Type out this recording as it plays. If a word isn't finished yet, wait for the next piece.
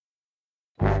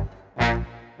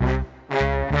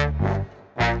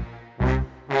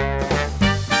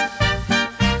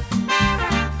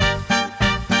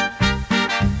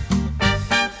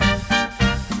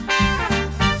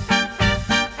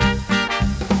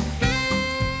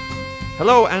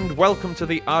Hello and welcome to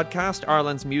the Oddcast,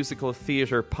 Ireland's musical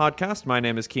theatre podcast. My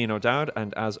name is Cian O'Dowd,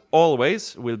 and as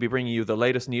always, we'll be bringing you the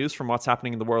latest news from what's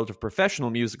happening in the world of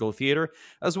professional musical theatre,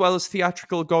 as well as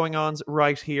theatrical going-ons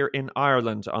right here in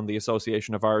Ireland on the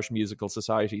Association of Irish Musical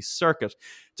Societies circuit.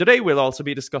 Today, we'll also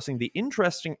be discussing the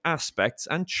interesting aspects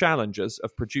and challenges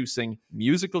of producing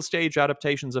musical stage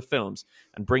adaptations of films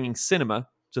and bringing cinema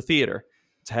to theatre.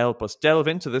 To help us delve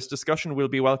into this discussion, we'll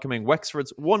be welcoming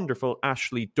Wexford's wonderful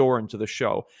Ashley Doran to the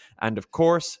show. And of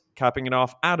course, capping it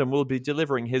off, Adam will be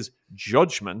delivering his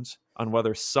judgment on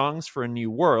whether Songs for a New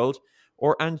World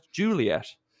or And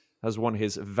Juliet has won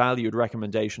his valued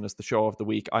recommendation as the show of the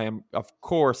week. I am, of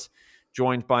course,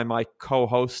 joined by my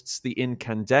co-hosts, the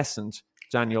incandescent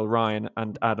Daniel Ryan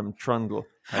and Adam Trundle.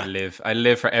 I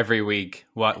live for every week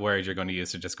what word you're going to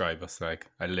use to describe us. Like,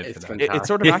 I live for that. It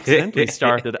sort of accidentally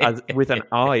started as with an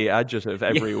I adjective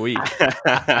every week.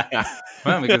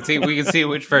 Well, we can see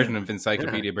which version of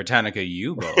Encyclopedia Britannica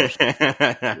you bought.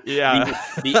 Yeah,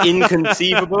 the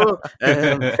inconceivable.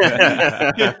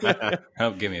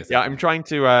 Oh, give me a second. Yeah, I'm trying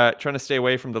to stay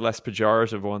away from the less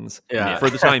pejorative ones for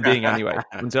the time being, anyway.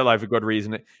 Until I have a good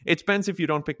reason. It depends if you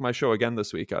don't pick my show again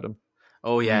this week, Adam.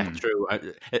 Oh yeah, true.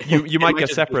 You might get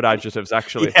separate adjectives,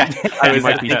 actually. Yeah, I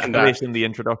might be late in the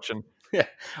introduction. Yeah,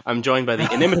 I'm joined by the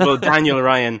inimitable Daniel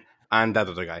Ryan and that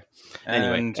other guy.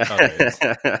 Anyway,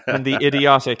 and the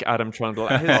idiotic Adam Trundle.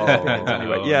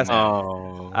 Anyway, yes.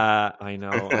 Oh, I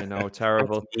know,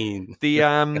 terrible. The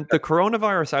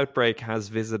coronavirus outbreak has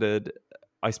visited,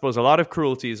 I suppose, a lot of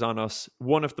cruelties on us.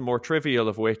 One of the more trivial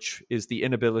of which is the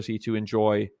inability to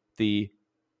enjoy the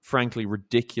frankly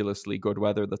ridiculously good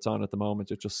weather that's on at the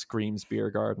moment. It just screams beer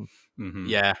garden. Mm-hmm.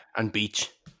 Yeah, and beach.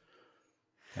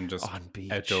 And just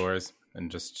outdoors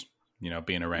and just,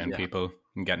 being around people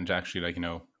and getting to actually,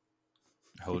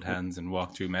 hold hands and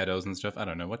walk through meadows and stuff. I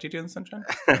don't know. What do you do in the sunshine?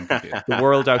 The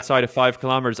world outside of 5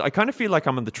 kilometers. I kind of feel like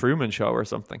I'm on the Truman Show or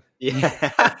something.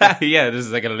 Yeah. Yeah, this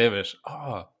is like a limit.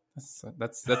 Oh, that's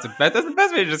the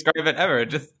best way to describe it ever.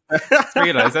 Just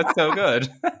realize that's so good.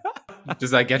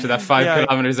 Just like get to that 5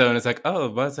 kilometer zone. It's like,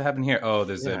 oh, what's happening here? Oh,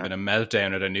 there's been a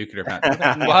meltdown at a nuclear plant.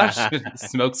 What?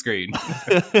 Smoke screen.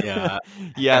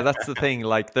 Yeah, that's the thing.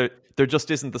 Like there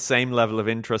just isn't the same level of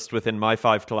interest within my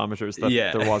 5 kilometers that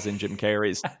there was in Jim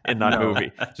Carrey's in that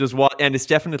movie. And it's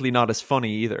definitely not as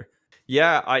funny either.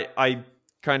 Yeah, I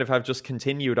kind of have just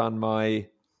continued on my,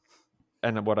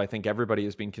 and what I think everybody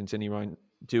has been continuing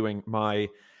doing, my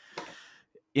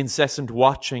incessant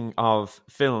watching of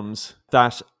films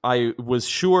that I was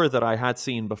sure that I had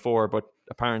seen before, but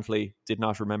apparently did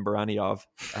not remember any of.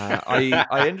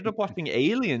 I ended up watching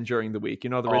Alien during the week, the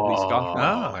Ridley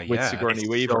Scott one with Sigourney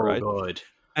Weaver, right? Good.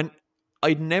 And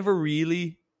I'd never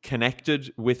really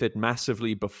connected with it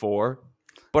massively before,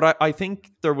 but I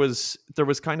think there was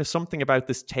kind of something about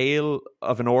this tale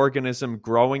of an organism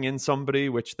growing in somebody,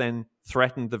 which then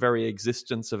threatened the very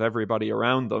existence of everybody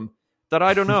around them, that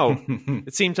I don't know.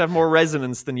 It seemed to have more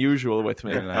resonance than usual with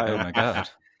me. Like, oh my God.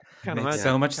 Makes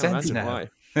so much sense now.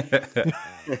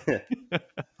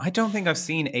 I don't think I've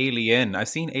seen Alien. I've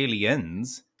seen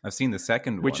Aliens. I've seen the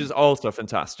second one. Which is also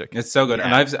fantastic. It's so good.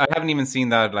 Yeah. And I haven't even seen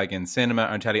that like in cinema or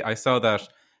on telly. I saw that,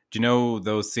 do you know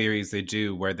those series they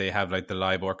do where they have like the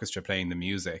live orchestra playing the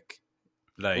music?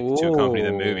 To accompany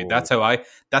the movie. That's how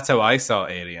I saw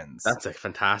Aliens. That's a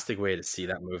fantastic way to see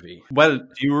that movie. Well, do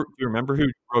you remember who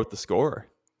wrote the score?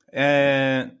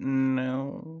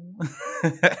 No.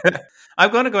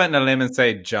 I'm going to go out on a limb and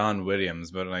say John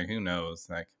Williams, but who knows?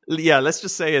 Yeah, let's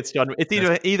just say it's John. It's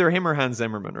either him or Hans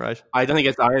Zimmerman, right? I don't think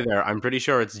it's either. I'm pretty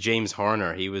sure it's James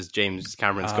Horner. He was James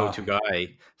Cameron's go-to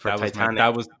guy for Titanic.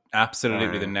 That was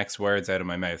absolutely the next words out of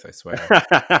my mouth, I swear.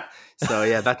 So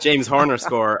yeah, that James Horner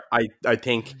score, I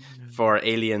think, for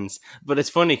Aliens. But it's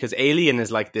funny because Alien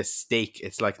is like this stake.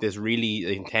 It's like this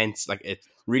really intense, like it's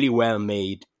really well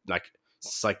made, like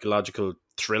psychological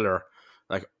thriller,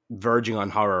 like verging on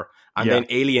horror. And then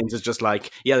Aliens is just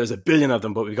like, there's a billion of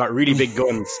them, but we've got really big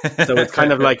guns. So it's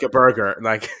kind of like a burger.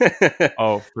 Like,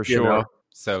 oh, for sure.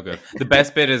 So good. The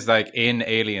best bit is like in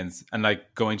Aliens and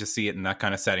like going to see it in that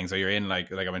kind of setting. So you're in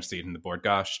like I went to see it in the Board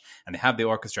Gosh and they have the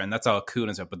orchestra and that's all cool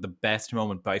and stuff. But the best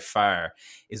moment by far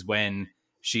is when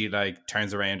she like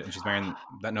turns around and she's wearing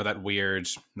that weird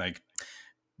like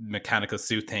mechanical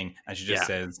suit thing and she just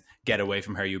says, "Get away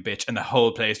from her, you bitch," and the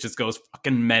whole place just goes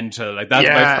fucking mental. Like that's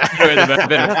by far the best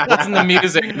bit. That's in the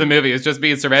music of the movie. It's just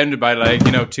being surrounded by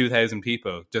 2,000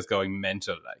 people just going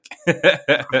mental.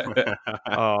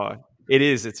 Oh, it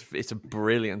is. It's a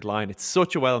brilliant line. It's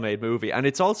such a well-made movie, and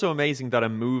it's also amazing that a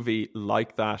movie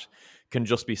like that can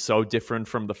just be so different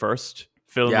from the first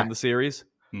film in the series.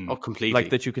 Oh, completely. Like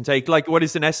that you can take like what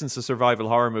is in essence a survival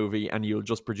horror movie, and you'll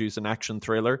just produce an action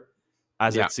thriller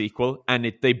as its sequel,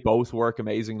 and they both work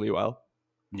amazingly well.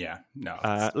 Yeah,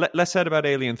 no. Less said about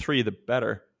Alien 3, the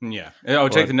better. Yeah, I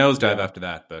would take the nosedive after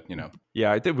that, but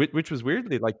Yeah, which was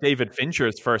weirdly like David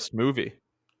Fincher's first movie.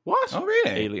 What? Oh,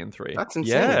 really? Alien 3. That's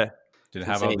insane. Yeah. Did it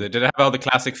have all the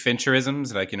classic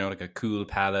Fincherisms, like like a cool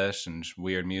palette and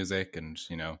weird music and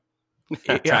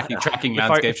tracking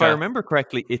landscape if I remember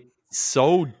correctly, it's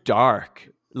so dark,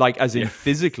 like as in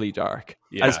physically dark,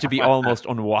 as to be almost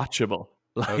unwatchable.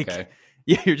 Like,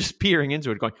 you're just peering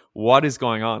into it, going, "What is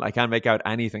going on?" I can't make out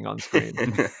anything on screen.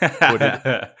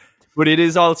 But it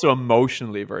is also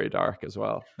emotionally very dark as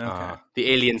well. Okay.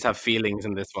 The aliens have feelings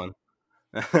in this one.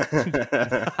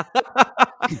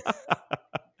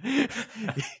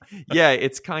 Yeah,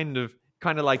 it's kind of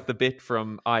like the bit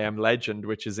from I Am Legend,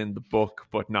 which is in the book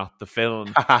but not the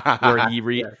film, where he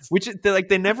which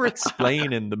they never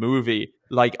explain in the movie,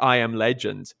 like I Am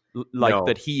Legend,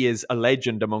 that he is a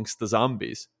legend amongst the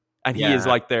zombies, and he is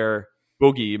like their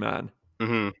boogeyman.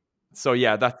 Mm-hmm. So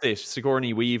yeah, that's it.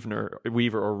 Sigourney Weaver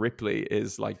or Ripley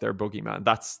is like their boogeyman.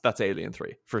 That's Alien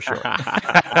 3 for sure.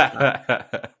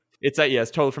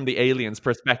 It's told from the aliens'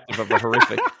 perspective of a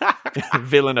horrific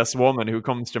villainous woman who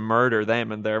comes to murder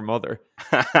them and their mother.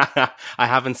 I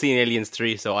haven't seen Aliens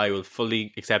 3, so I will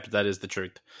fully accept that is the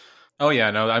truth. Oh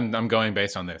yeah, no, I'm going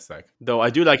based on this. Like, though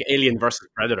I do like Alien versus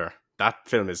Predator. That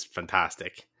film is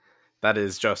fantastic. That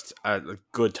is just a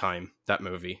good time. That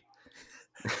movie.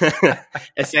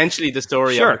 Essentially, the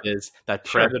story of it is that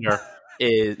Predator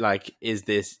is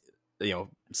this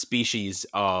species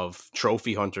of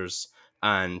trophy hunters,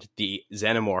 and the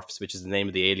xenomorphs, which is the name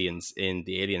of the aliens in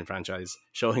the Alien franchise,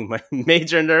 showing my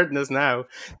major nerdness now.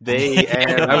 They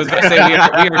I was going to say we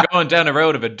are going down a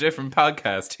road of a different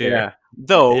podcast here. Yeah.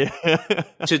 Though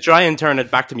to try and turn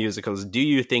it back to musicals, do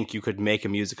you think you could make a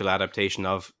musical adaptation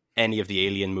of any of the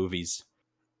Alien movies?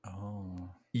 Oh.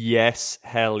 Yes,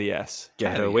 hell yes.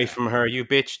 Get away from her, you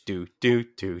bitch. Do.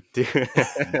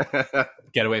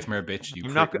 Get away from her, bitch. You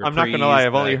I'm not going to lie,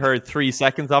 I've only heard 3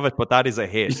 seconds of it, but that is a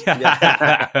hit.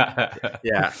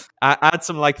 Yeah. Add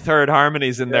some like third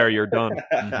harmonies in there, you're done.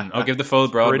 Mm-hmm. I'll give the full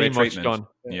Broadway treatment. Done.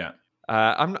 Yeah.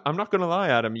 I'm not going to lie,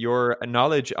 Adam. Your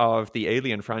knowledge of the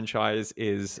Alien franchise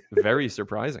is very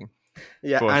surprising.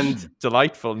 Yeah, but and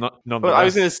delightful. Nonetheless. Well, I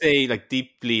was going to say like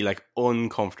deeply like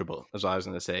uncomfortable. That's what I was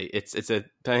going to say. It's a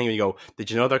thing where you go, did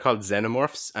you know they're called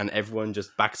xenomorphs? And everyone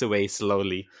just backs away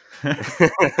slowly.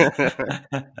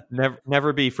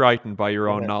 Never be frightened by your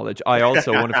own knowledge. I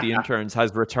also, one of the interns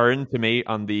has returned to me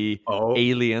on the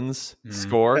Aliens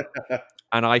score,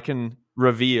 and I can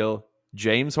reveal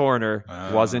James Horner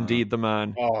was indeed the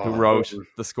man who wrote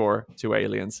the score to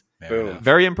Aliens. Boom.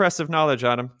 Very impressive knowledge,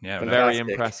 Adam. Yeah, very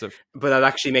impressive. But that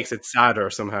actually makes it sadder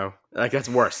somehow. Like, that's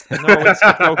worse. No, it's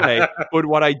okay. But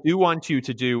what I do want you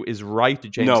to do is write to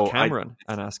James Cameron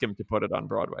and ask him to put it on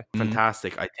Broadway.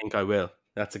 Fantastic. I think I will.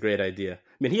 That's a great idea. I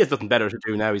mean, he has nothing better to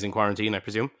do now. He's in quarantine, I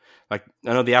presume. Like,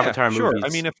 I know the Avatar movies. I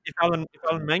mean, if Alan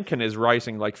Menken is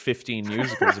writing like 15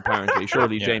 musicals, apparently,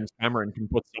 surely James Cameron can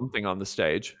put something on the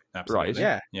stage. Absolutely.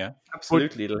 Right? Yeah,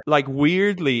 absolutely. But, like,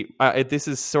 weirdly, this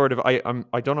is sort of, I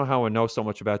don't know how I know so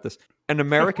much about this. An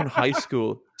American high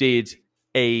school did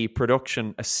a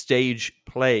stage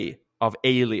play of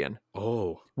Alien.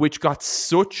 Which got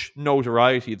such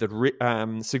notoriety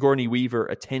that Sigourney Weaver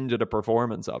attended a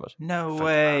performance of it. No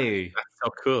way. That's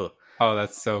so cool. Oh,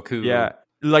 that's so cool. Yeah.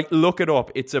 Like, look it up.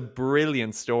 It's a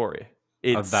brilliant story.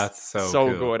 It's that's so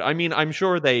cool. good. I mean, I'm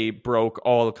sure they broke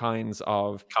all kinds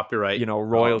of copyright,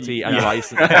 royalty and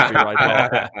license copyright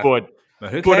law. But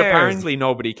apparently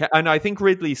nobody can. And I think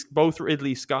Ridley Scott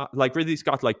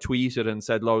tweeted and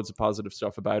said loads of positive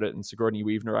stuff about it, and Sigourney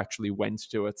Weaver actually went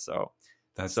to it. So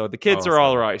the kids are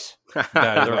all right.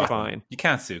 They're fine. You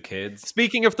can't sue kids.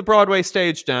 Speaking of the Broadway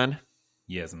stage, Dan.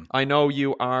 Yes. I know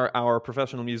you are our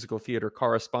professional musical theatre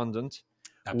correspondent.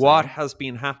 Absolutely. What has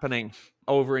been happening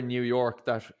over in New York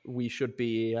that we should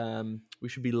be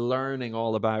learning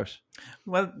all about?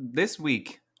 Well, this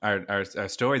week, our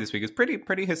story this week is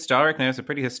pretty historic. Now it's a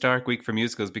pretty historic week for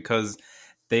musicals because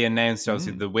they announced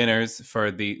obviously the winners for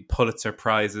the Pulitzer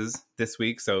Prizes this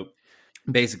week. So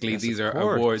basically, these are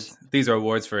awards. These are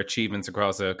awards for achievements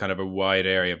across a kind of a wide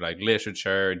area of like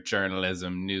literature,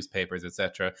 journalism, newspapers,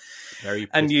 etc.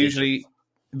 And usually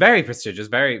very prestigious,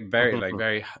 very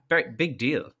very big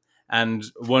deal. And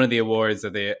one of the awards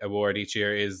that they award each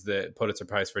year is the Pulitzer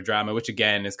Prize for Drama, which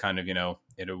again is kind of,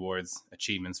 it awards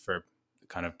achievements for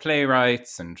kind of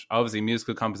playwrights, and obviously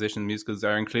musical composition. Musicals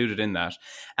are included in that.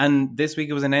 And this week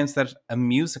it was announced that a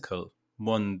musical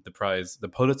won the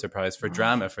Pulitzer Prize for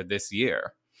Drama for this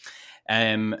year.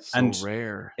 And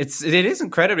rare. It is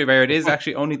incredibly rare. It is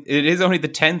actually only the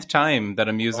 10th time that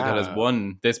a musical has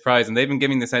won this prize, and they've been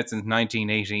giving this out since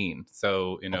 1918.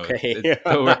 So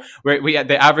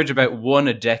they average about one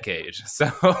a decade.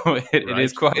 So it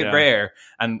is quite rare,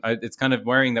 and it's kind of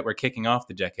worrying that we're kicking off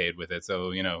the decade with it.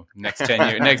 So next 10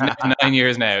 years, next 9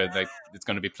 years now, like it's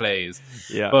going to be plays.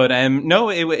 Yeah. But no,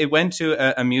 it went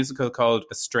to a musical called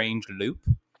A Strange Loop,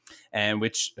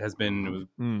 which has been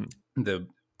the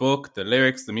book, the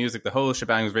lyrics, the music, the whole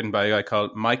shebang was written by a guy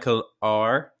called Michael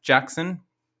R. Jackson.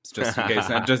 It's just in case,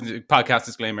 just podcast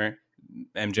disclaimer.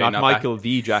 MJ, not Michael back.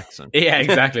 V. Jackson. Yeah,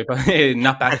 exactly.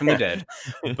 Not back from the dead.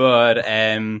 But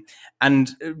and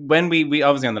when we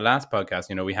obviously on the last podcast,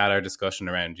 we had our discussion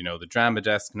around the Drama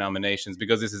Desk nominations,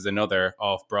 because this is another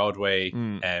off-Broadway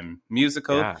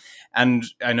musical, and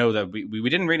I know that we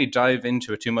didn't really dive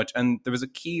into it too much, and there was a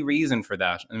key reason for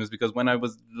that, and it was because when I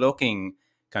was looking,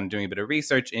 kind of doing a bit of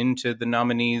research into the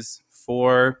nominees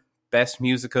for Best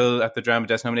Musical at the Drama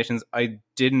Desk nominations, I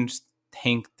didn't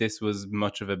think this was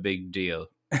much of a big deal.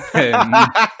 Shows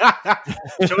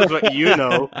what you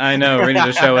know. I know, really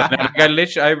to show it.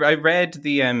 I read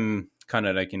the kind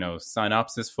of like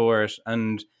synopsis for it,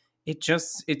 and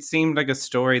it seemed like a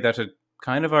story that had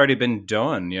kind of already been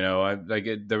done.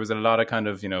 There was a lot of kind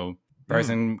of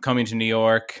person coming to New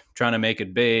York trying to make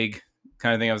it big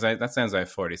kind of thing. I was like, that sounds like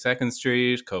 42nd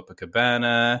Street,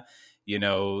 Copacabana.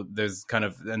 There's kind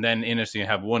of, and then in it you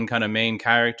have one kind of main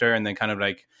character, and then kind of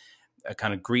like a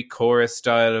kind of Greek chorus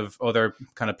style of other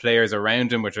kind of players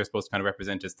around him, which are supposed to kind of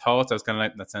represent his thoughts. I was kind of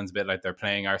like, that sounds a bit like they're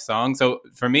playing our song. So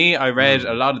for me, I read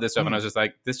a lot of this stuff, and I was just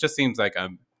like, this just seems like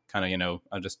I'm kind of,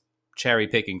 I'm just cherry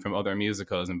picking from other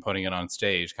musicals and putting it on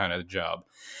stage kind of job.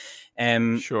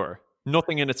 Sure.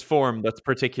 Nothing in its form that's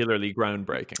particularly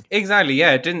groundbreaking. Exactly.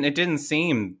 Yeah. It didn't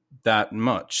seem that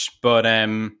much, but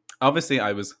obviously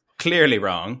I was clearly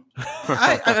wrong.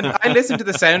 I listened to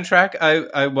the soundtrack.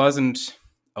 I wasn't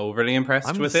overly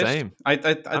impressed with it.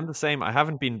 I'm the same. I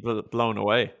haven't been blown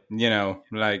away.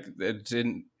 Like it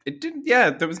didn't. Yeah,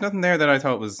 there was nothing there that I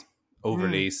thought was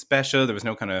overly special. There was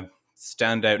no kind of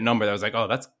standout number that was like, oh,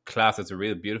 that's class. It's a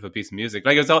real beautiful piece of music.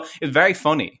 Like it's very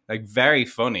funny,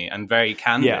 and very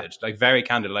candid, like very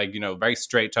candid, like very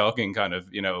straight talking kind of,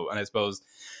 and I suppose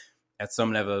at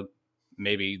some level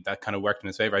maybe that kind of worked in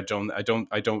his favor. I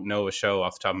don't know a show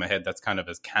off the top of my head that's kind of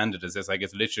as candid as this. Like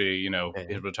it's literally,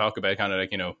 it will talk about kind of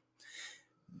like,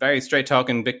 very straight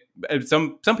talking.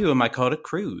 Some people might call it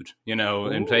crude,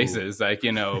 in places like,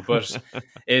 but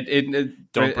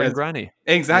it don't bring granny.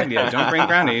 Exactly. Yeah, don't bring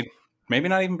granny. Maybe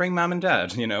not even bring mom and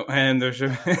dad, and there's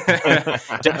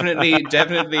definitely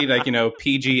like,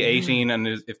 PG-18. And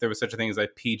if there was such a thing as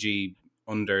like PG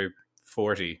under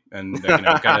 40, and kind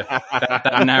of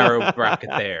that narrow bracket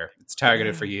there, it's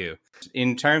targeted for you.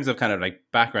 In terms of kind of like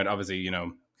background, obviously,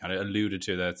 kind of alluded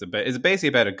to that. It's basically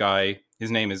about a guy.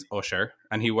 His name is Usher,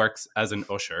 and he works as an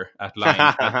usher at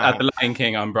the Lion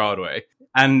King on Broadway.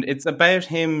 And it's about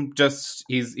him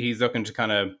he's looking to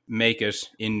kind of make it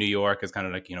in New York as kind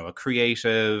of like, a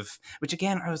creative, which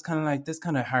again, I was kind of like, this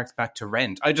kind of harks back to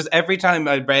Rent. Every time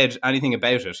I read anything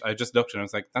about it, I just looked and I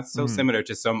was like, that's so similar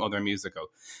to some other musical.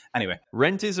 Anyway.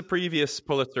 Rent is a previous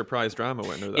Pulitzer Prize drama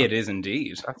winner, though. It is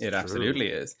indeed. It absolutely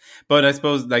is. But I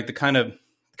suppose like the kind of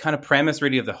premise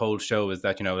really of the whole show is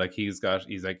that, like he's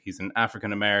an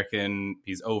African American,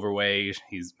 he's overweight,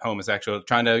 he's homosexual,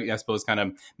 trying to, I suppose, kind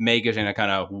of make it in a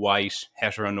kind of white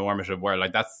heteronormative world.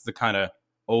 Like that's the kind of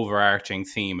overarching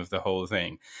theme of the whole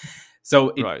thing.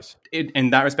 So in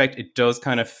that respect, it does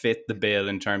kind of fit the bill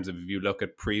in terms of, if you look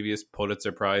at previous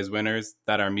Pulitzer Prize winners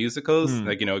that are musicals,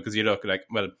 like, because you look like,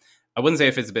 well, I wouldn't say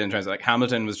it fits a bit in terms of like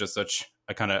Hamilton was just such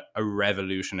a kind of a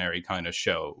revolutionary kind of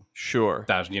show. Sure.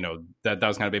 That, that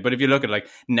was kind of big. But if you look at like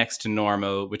Next to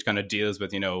Normal, which kind of deals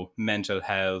with, mental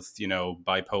health,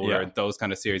 bipolar, those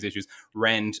kind of serious issues.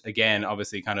 Rent, again,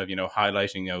 obviously kind of,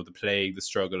 highlighting, the plague, the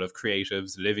struggle of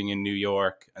creatives living in New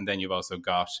York. And then you've also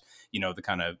got, the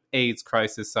kind of AIDS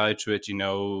crisis side to it,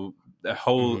 the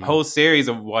whole series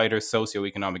of wider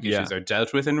socioeconomic issues are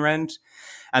dealt with in Rent.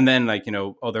 And then like,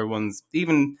 other ones,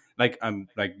 even like I'm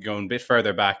like going a bit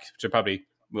further back to probably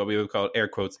what we would call, air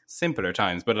quotes, simpler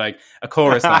times. But like A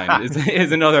Chorus Line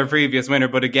is another previous winner.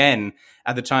 But again,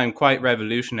 at the time, quite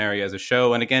revolutionary as a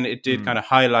show. And again, it did kind of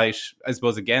highlight, I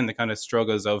suppose, again, the kind of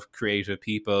struggles of creative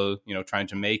people, trying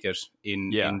to make it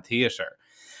in theatre.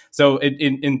 So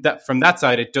in that, from that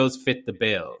side, it does fit the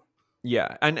bill.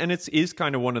 Yeah. And it is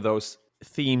kind of one of those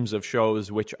themes of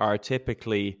shows which are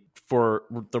typically, for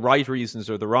the right reasons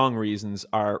or the wrong reasons,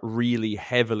 are really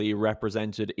heavily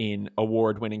represented in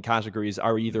award-winning categories,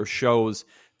 are either shows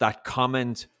that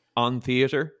comment on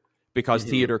theatre, because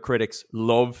theater critics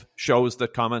love shows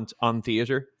that comment on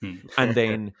theater and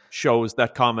then shows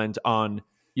that comment on,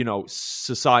 you know,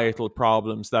 societal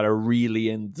problems that are really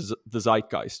in the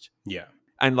zeitgeist. Yeah.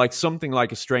 And like something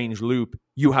like A Strange Loop,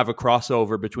 you have a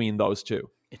crossover between those two.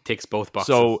 It ticks both boxes.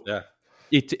 So yeah.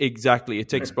 It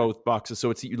ticks both boxes.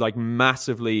 So it's like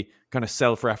massively kind of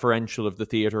self-referential of the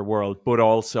theater world, but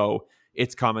also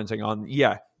it's commenting on,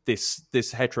 this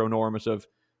heteronormative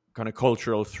kind of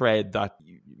cultural thread that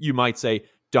you might say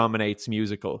dominates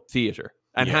musical theater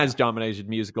and has dominated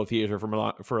musical theater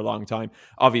for a long time,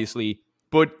 obviously.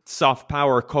 But Soft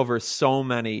Power covers so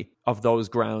many of those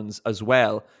grounds as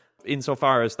well,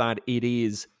 insofar as that it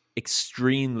is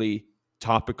extremely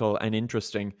topical and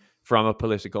interesting from a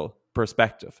political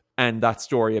perspective. And that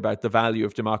story about the value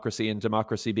of democracy and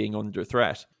democracy being under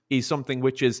threat is something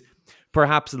which is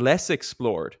perhaps less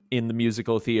explored in the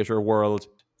musical theater world.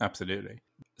 Absolutely.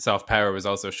 Soft Power was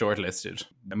also shortlisted.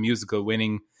 A musical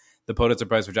winning the Pulitzer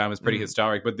Prize for Drama is pretty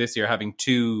historic, but this year having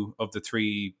 2 of the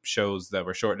 3 shows that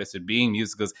were shortlisted being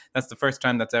musicals, that's the first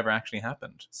time that's ever actually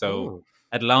happened. So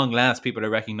at long last, people are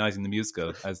recognizing the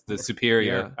musical as the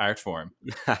superior art form.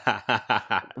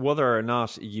 Whether or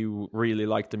not you really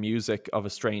like the music of A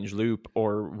Strange Loop,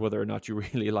 or whether or not you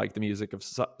really like the music of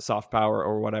Soft Power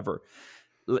or whatever,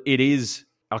 it is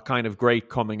a kind of great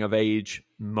coming of age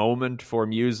moment for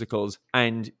musicals.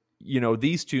 And, you know,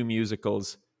 these 2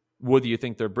 musicals, whether you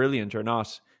think they're brilliant or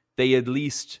not, they at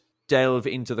least delve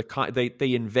into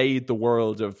they invade the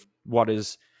world of what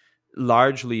is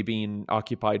largely being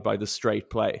occupied by the straight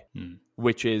play,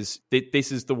 which is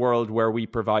this is the world where we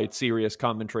provide serious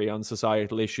commentary on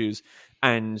societal issues.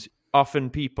 And often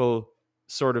people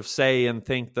sort of say and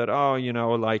think that, oh, you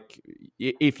know, like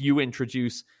if you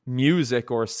introduce music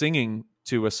or singing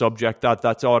to a subject,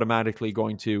 that's automatically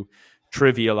going to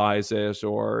trivialize it,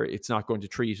 or it's not going to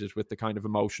treat it with the kind of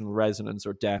emotional resonance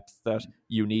or depth that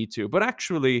you need to. But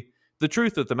actually, the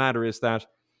truth of the matter is that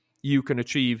you can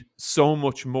achieve so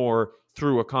much more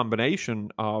through a combination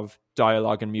of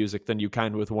dialogue and music than you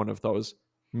can with one of those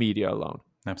media alone.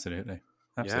 Absolutely.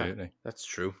 Yeah, that's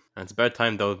true. And it's about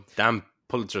time, though. Damn,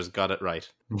 Pulitzer's got it right.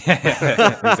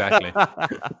 Exactly.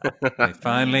 They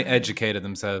finally educated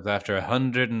themselves after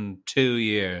 102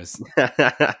 years.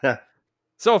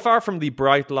 So far from the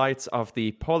bright lights of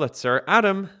the Pulitzer,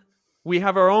 Adam, we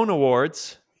have our own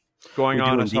awards going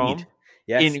on at home.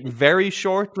 Yes. In very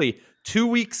shortly, 2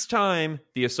 weeks' time,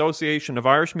 the Association of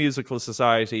Irish Musical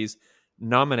Societies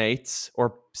nominates,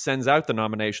 or sends out the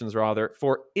nominations rather,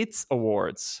 for its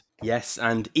awards. Yes,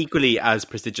 and equally as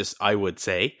prestigious, I would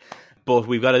say. But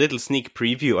we've got a little sneak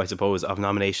preview, I suppose, of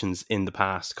nominations in the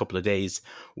past couple of days,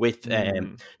 with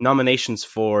nominations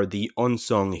for the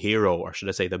Unsung Hero, or should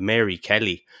I say the Mary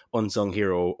Kelly Unsung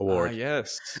Hero Award.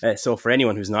 Yes. So for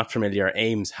anyone who's not familiar,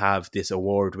 AIMS have this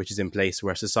award which is in place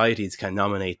where societies can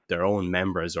nominate their own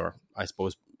members, or I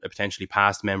suppose potentially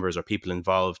past members or people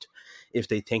involved, if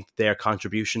they think their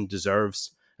contribution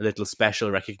deserves a little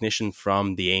special recognition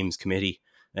from the AIMS committee.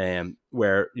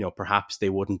 Where, you know, perhaps they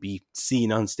wouldn't be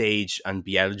seen on stage and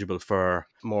be eligible for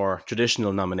more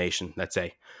traditional nomination, let's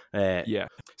say.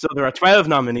 So there are 12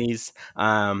 nominees.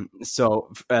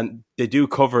 So they do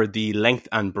cover the length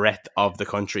and breadth of the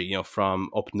country, you know, from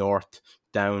up north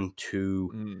down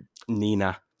to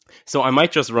Nina. So I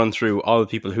might just run through all the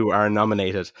people who are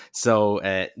nominated. So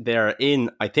they're in,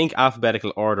 I think,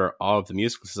 alphabetical order of the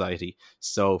Musical Society.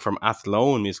 So from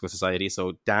Athlone Musical Society.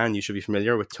 So Dan, you should be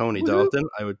familiar with Tony Dalton,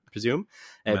 I would presume.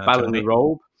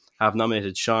 Ballinrobe have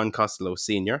nominated Sean Costello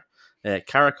Sr.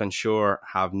 Carrick-on-Shore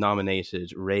have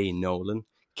nominated Ray Nolan.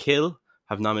 Kill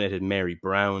have nominated Mary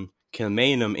Brown.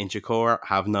 Kilmainham Inchicore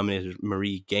have nominated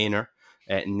Marie Gaynor.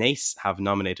 Nace have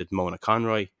nominated Mona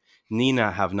Conroy.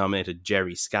 Nina have nominated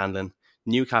Jerry Scanlon.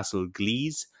 Newcastle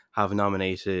Glees have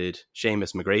nominated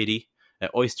Seamus McGrady.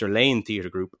 Oyster Lane Theatre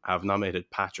Group have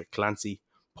nominated Patrick Clancy.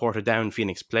 Portadown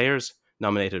Phoenix Players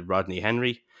nominated Rodney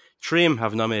Henry. Trim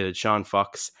have nominated Sean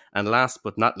Fox. And last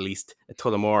but not least,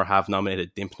 Tullamore have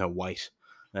nominated Dimpna White.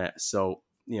 So,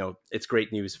 you know, it's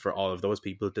great news for all of those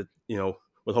people that, you know,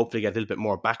 will hopefully get a little bit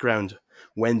more background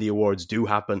when the awards do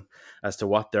happen as to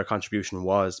what their contribution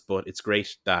was. But it's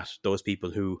great that those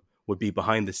people who would be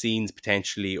behind the scenes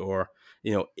potentially, or,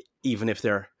 you know, even if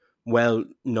they're well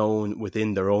known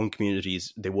within their own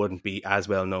communities, they wouldn't be as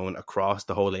well known across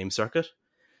the whole AIM circuit.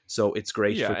 So it's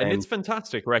great for them. And it's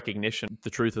fantastic recognition. The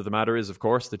truth of the matter is, of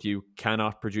course, that you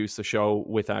cannot produce a show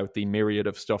without the myriad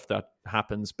of stuff that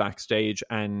happens backstage,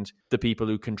 and the people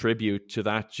who contribute to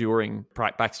that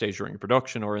backstage during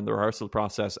production or in the rehearsal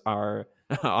process are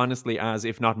honestly as,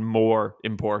 if not more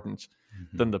important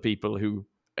than the people who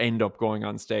end up going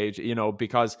on stage,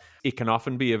 because it can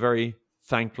often be a very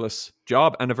thankless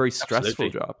job and a very stressful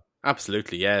job.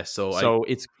 Absolutely, yeah. So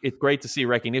it's great to see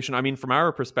recognition. I mean, from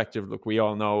our perspective, look, we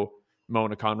all know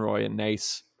Mona Conroy and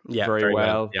Nace very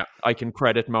well. Yeah. I can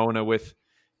credit Mona with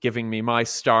giving me my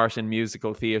start in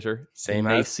musical theatre. Same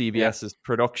in as CBS's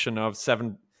production of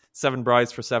Seven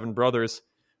Brides for Seven Brothers,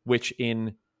 which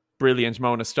in brilliant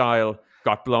Mona style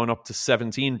got blown up to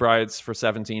 17 Brides for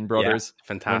 17 Brothers. Yeah,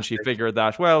 fantastic. When she figured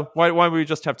that, well, why would we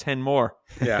just have 10 more?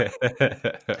 Yeah.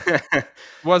 It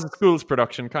was a school's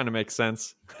production, kind of makes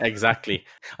sense. Exactly.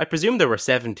 I presume there were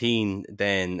 17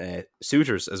 then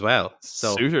suitors as well.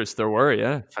 So Suitors, there were,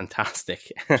 yeah.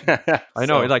 Fantastic. I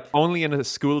know, like only in a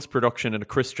school's production in a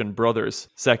Christian Brothers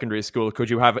secondary school could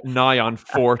you have nigh on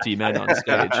 40 men on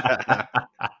stage.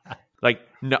 Like,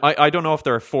 no, I don't know if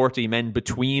there are 40 men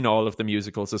between all of the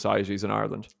musical societies in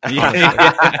Ireland.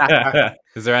 Yeah.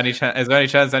 Is there any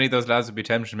chance any of those lads would be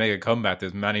tempted to make a comeback?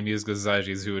 There's many musical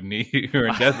societies who are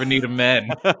in desperate need of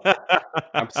men.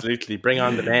 Absolutely. Bring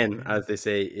on the men, as they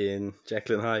say in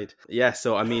Jekyll and Hyde. Yeah,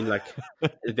 so I mean, like,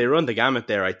 they run the gamut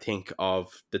there, I think,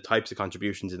 of the types of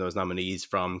contributions in those nominees,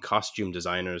 from costume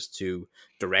designers to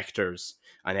directors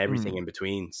and everything in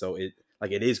between. So it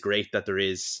is great that there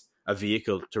is a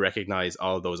vehicle to recognize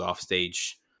all those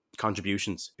offstage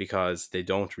contributions, because they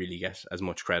don't really get as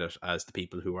much credit as the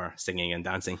people who are singing and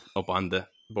dancing up on the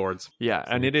boards. Yeah,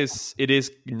 and it is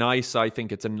nice. I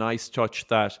think it's a nice touch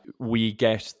that we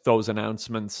get those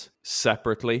announcements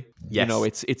separately.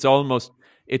 Yes. It's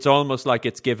almost like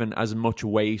it's given as much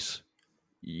weight,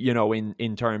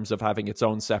 in terms of having its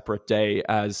own separate day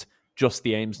as just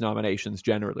the Ames nominations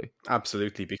generally.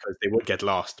 Absolutely, because they would get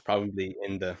lost probably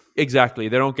in the... Exactly.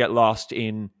 They don't get lost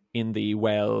in the,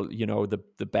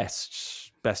 the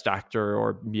best actor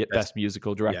or best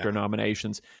musical director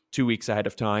nominations 2 weeks ahead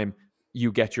of time.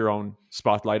 You get your own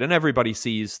spotlight, and everybody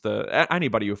sees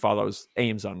anybody who follows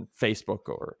Ames on Facebook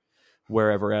or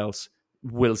wherever else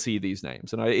will see these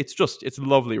names. And it's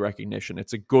lovely recognition.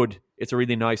 It's a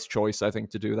really nice choice, I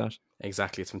think, to do that.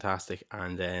 Exactly. It's fantastic.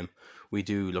 And we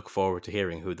do look forward to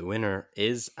hearing who the winner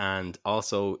is, and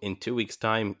also in 2 weeks'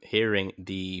 time hearing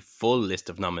the full list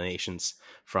of nominations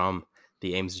from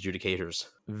the Ames adjudicators.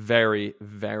 Very,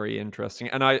 very interesting.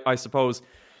 And I suppose,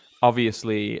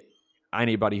 obviously,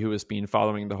 anybody who has been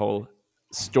following the whole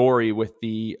story with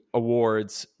the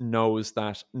awards knows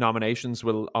that nominations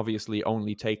will obviously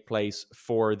only take place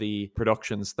for the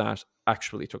productions that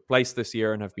actually took place this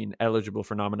year and have been eligible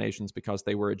for nominations because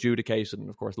they were adjudicated. And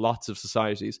of course, lots of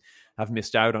societies have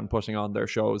missed out on putting on their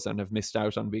shows and have missed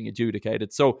out on being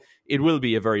adjudicated. So it will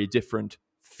be a very different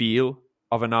feel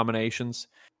of a nominations.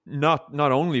 Not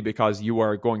only because you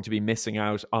are going to be missing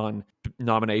out on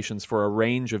nominations for a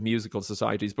range of musical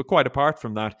societies, but quite apart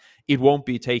from that, it won't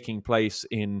be taking place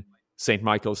in St.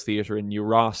 Michael's Theatre in New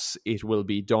Ross. It will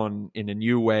be done in a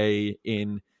new way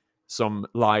in some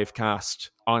live cast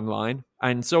online.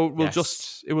 And so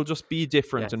it will just be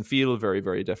different and feel very,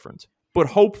 very different. But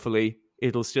hopefully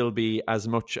it'll still be as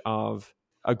much of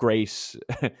a great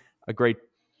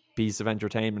piece of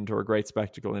entertainment or a great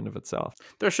spectacle in of itself.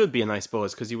 There should be, and I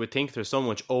suppose, because you would think there's so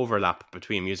much overlap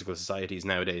between musical societies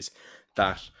nowadays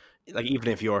that, like, even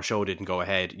if your show didn't go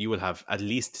ahead, you will have at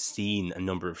least seen a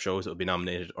number of shows that will be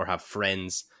nominated, or have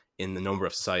friends in the number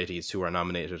of societies who are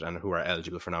nominated and who are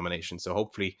eligible for nomination. So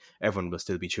hopefully everyone will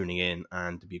still be tuning in,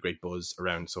 and there'll be a great buzz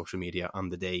around social media on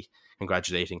the day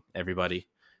congratulating everybody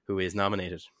who is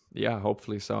nominated. Yeah,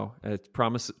 hopefully so. It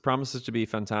promises to be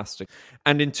fantastic.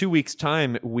 And in 2 weeks'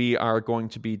 time, we are going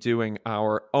to be doing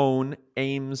our own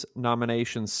Ames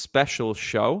nominations special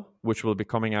show, which will be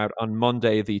coming out on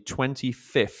Monday, the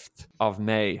 25th of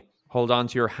May. Hold on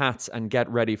to your hats and get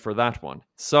ready for that one.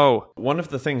 So, one of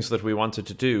the things that we wanted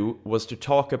to do was to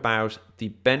talk about the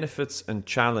benefits and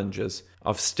challenges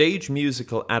of stage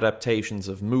musical adaptations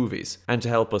of movies. And to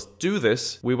help us do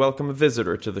this, we welcome a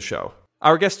visitor to the show.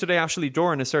 Our guest today, Ashley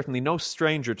Doran, is certainly no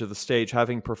stranger to the stage,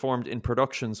 having performed in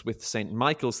productions with St.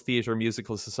 Michael's Theatre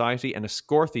Musical Society,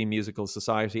 Enniscorthy Musical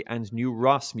Society, and New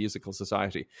Ross Musical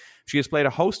Society. She has played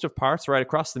a host of parts right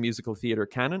across the musical theatre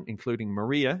canon, including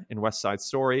Maria in West Side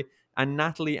Story and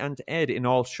Natalie and Ed in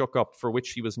All Shook Up, for which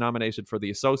she was nominated for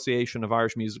the Association of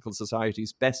Irish Musical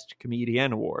Society's Best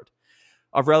Comedienne Award.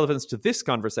 Of relevance to this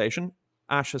conversation,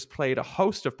 Ash has played a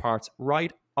host of parts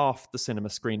right off the cinema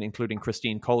screen, including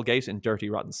Christine Colgate in Dirty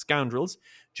Rotten Scoundrels,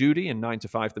 Judy in 9 to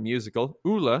 5 the Musical,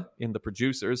 Ula in The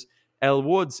Producers, Elle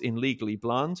Woods in Legally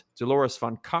Blonde, Dolores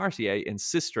von Cartier in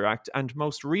Sister Act, and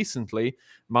most recently,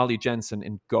 Molly Jensen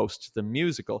in Ghost the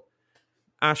Musical.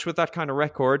 Ash, with that kind of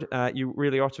record, you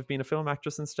really ought to have been a film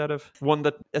actress instead of one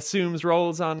that assumes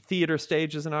roles on theatre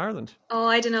stages in Ireland. Oh,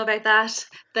 I don't know about that.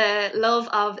 The love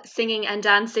of singing and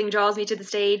dancing draws me to the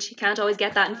stage. You can't always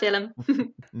get that in film.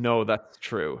 No, that's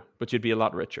true, but you'd be a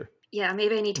lot richer. Yeah,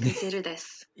 maybe I need to consider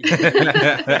this.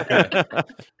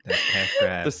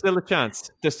 There's still a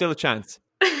chance.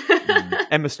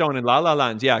 Emma Stone in La La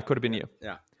Land. Yeah, it could have been you.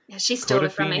 Yeah. Yeah, she stole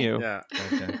it from me. You. Yeah.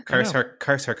 Curse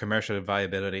her commercial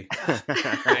viability. It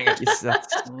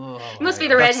must be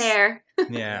the red hair.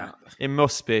 Yeah. It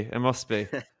must be.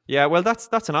 Yeah, well,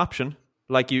 that's an option.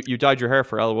 Like you dyed your hair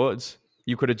for Elle Woods.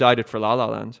 You could have dyed it for La La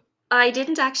Land. I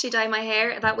didn't actually dye my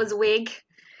hair. That was a wig.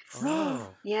 Oh.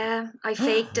 Yeah, I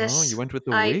faked it. Oh, you went with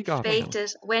the wig option. I faked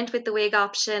it. Went with the wig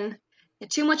option.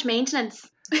 Too much maintenance.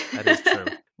 That is true.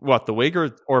 What, the wig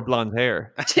or blonde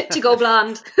hair? to go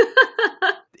blonde.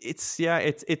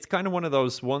 It's kind of one of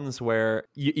those ones where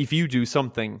if you do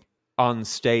something on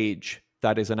stage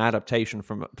that is an adaptation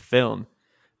from a film,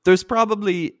 there's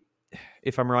probably,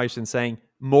 if I'm right in saying,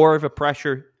 more of a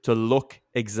pressure to look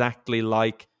exactly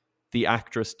like the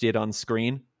actress did on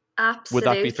screen. Absolutely.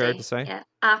 Would that be fair to say? Yeah,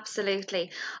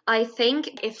 absolutely. I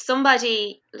think if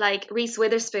somebody like Reese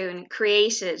Witherspoon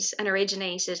created and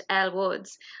originated Elle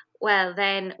Woods, well,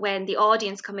 then when the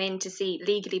audience come in to see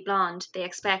Legally Blonde, they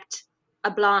expect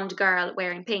a blonde girl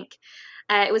wearing pink.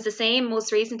 It was the same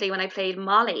most recently when I played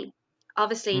Molly.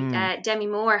 Obviously, Demi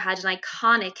Moore had an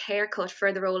iconic haircut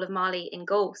for the role of Molly in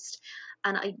Ghost.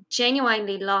 And I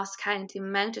genuinely lost count the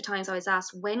amount of times I was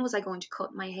asked, when was I going to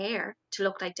cut my hair to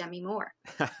look like Demi Moore?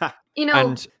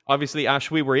 And obviously, Ash,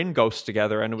 we were in Ghost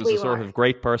together, and it was a sort of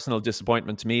great personal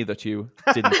disappointment to me that you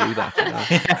didn't do that.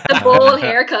 The bowl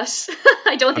haircut.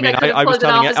 I don't think I could have pulled it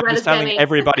off as well as Demi. I was telling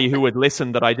everybody who would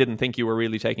listen that I didn't think you were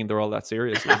really taking the role that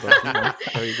seriously. But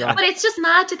there you go. But it's just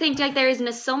mad to think like there is an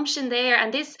assumption there,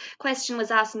 and this question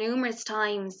was asked numerous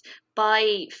times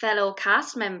by fellow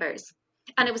cast members.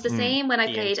 And it was the same when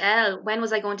I played Elle. When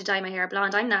was I going to dye my hair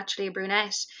blonde? I'm naturally a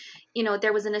brunette.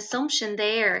 There was an assumption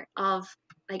there of,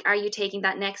 like, are you taking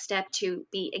that next step to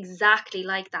be exactly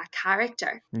like that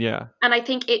character? Yeah. And I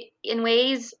think it, in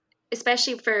ways,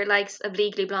 especially for likes of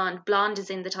Legally Blonde, blonde is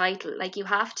in the title. Like, you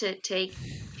have to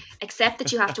accept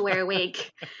that you have to wear a wig,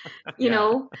 you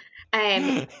know?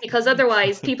 Because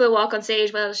otherwise people walk on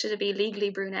stage, well, should it be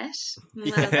legally brunette?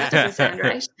 Well, that doesn't sound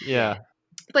right. Yeah.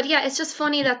 But yeah, it's just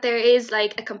funny that there is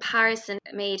like a comparison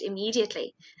made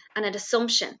immediately and an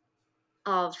assumption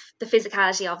of the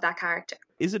physicality of that character.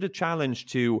 Is it a challenge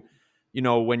to,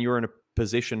 when you're in a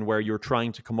position where you're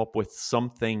trying to come up with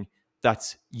something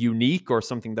that's unique or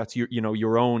something that's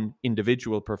your own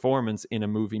individual performance in a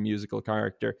movie musical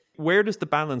character? Where does the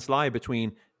balance lie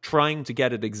between trying to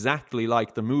get it exactly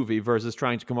like the movie versus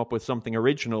trying to come up with something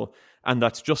original and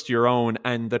that's just your own,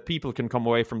 and that people can come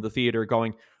away from the theater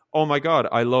going, oh my God,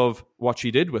 I love what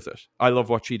she did with it. I love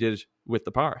what she did with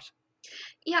the part.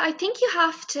 Yeah, I think you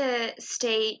have to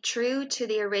stay true to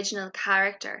the original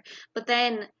character, but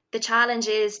then the challenge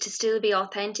is to still be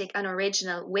authentic and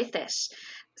original with it.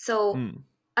 So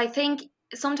I think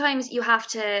sometimes you have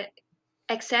to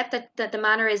accept that the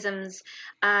mannerisms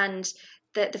and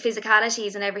the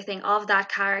physicalities and everything of that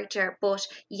character, but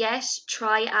yet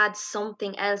try add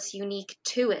something else unique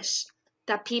to it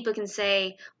that people can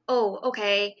say, oh,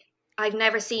 okay, I've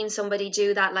never seen somebody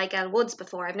do that like Elle Woods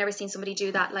before. I've never seen somebody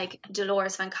do that like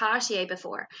Dolores Van Cartier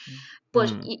before.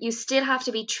 But you still have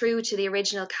to be true to the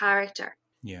original character.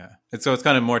 Yeah. And so it's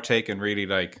kind of more taken really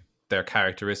like their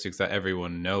characteristics that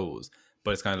everyone knows.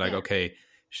 But it's kind of like, okay,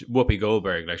 Whoopi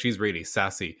Goldberg, like she's really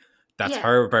sassy. That's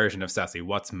her version of sassy.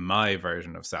 What's my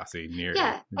version of sassy?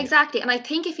 Exactly. And I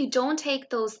think if you don't take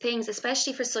those things,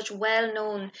 especially for such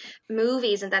well-known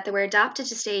movies and that they were adapted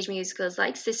to stage musicals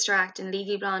like Sister Act and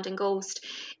Legally Blonde and Ghost,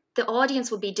 the audience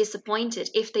would be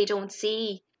disappointed if they don't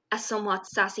see a somewhat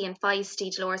sassy and feisty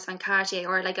Dolores Van Cartier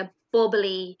or like a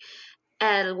bubbly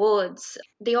Elle Woods.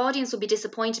 The audience would be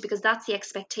disappointed because that's the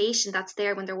expectation that's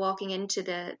there when they're walking into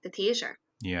the theatre.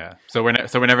 Yeah, so we're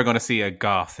never going to see a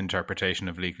goth interpretation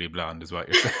of Legally Blonde, is what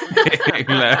you're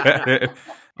saying.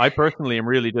 I personally am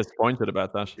really disappointed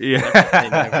about that.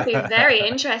 Yeah, it'd be very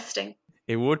interesting.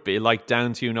 It would be like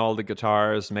down-tune all the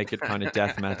guitars, make it kind of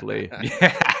death metal-y.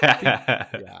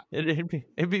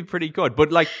 It'd be pretty good.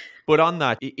 But on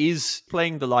that, it is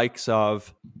playing the likes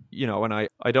of, and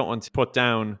I don't want to put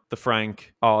down the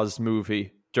Frank Oz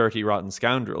movie Dirty Rotten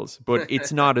Scoundrels, but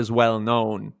it's not as well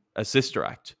known as Sister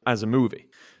Act as a movie.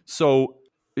 So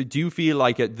do you feel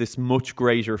like this much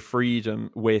greater freedom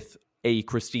with a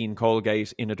Christine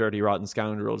Colgate in A Dirty Rotten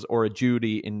Scoundrels or a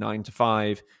Judy in 9 to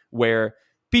 5, where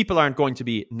people aren't going to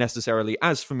be necessarily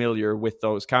as familiar with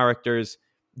those characters,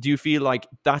 do you feel like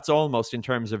that's almost, in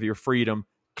terms of your freedom,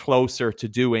 closer to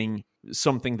doing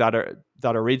something that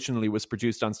originally was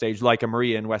produced on stage, like a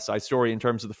Maria in West Side Story, in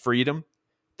terms of the freedom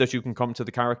that you can come to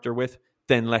the character with,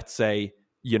 than, let's say,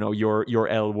 your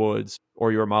Elle Woods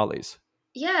or your Mollys?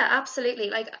 Yeah, absolutely.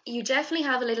 Like, you definitely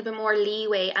have a little bit more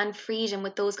leeway and freedom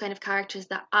with those kind of characters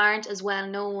that aren't as well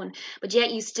known, but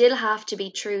yet you still have to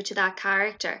be true to that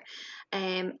character.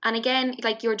 And again,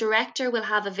 like, your director will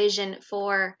have a vision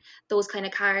for those kind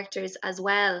of characters as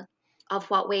well, of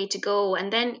what way to go.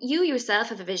 And then you yourself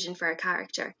have a vision for a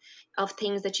character, of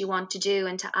things that you want to do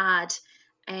and to add.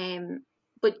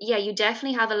 But yeah, you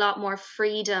definitely have a lot more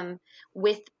freedom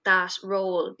with that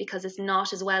role because it's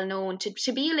not as well known,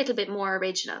 to be a little bit more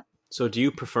original. So do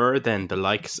you prefer then the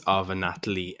likes of a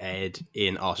Natalie Ed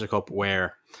in Otter Cup,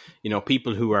 where,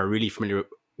 people who are really familiar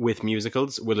with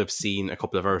musicals will have seen a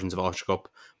couple of versions of Otter Cup,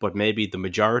 but maybe the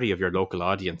majority of your local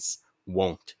audience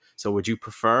won't? So would you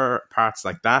prefer parts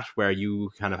like that, where you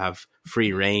kind of have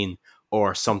free reign,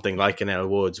 or something like an Elle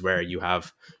Woods, where you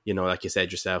have, like you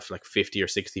said yourself, like 50 or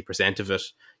 60% of it,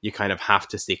 you kind of have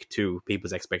to stick to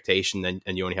people's expectation,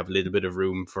 and you only have a little bit of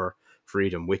room for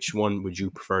freedom? Which one would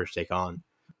you prefer to take on?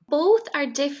 Both are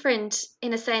different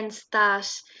in a sense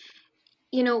that,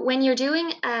 when you're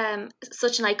doing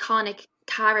such an iconic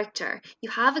character, you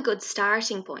have a good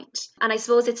starting point. And I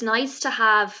suppose it's nice to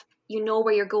have,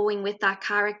 where you're going with that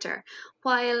character.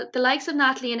 While the likes of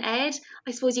Natalie and Ed,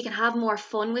 I suppose you can have more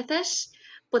fun with it.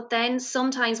 But then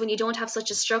sometimes when you don't have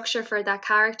such a structure for that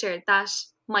character, that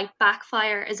might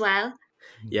backfire as well.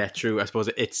 Yeah, true. I suppose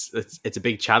it's a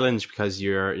big challenge, because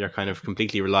you're kind of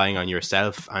completely relying on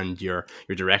yourself and your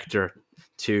director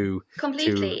to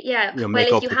completely, yeah.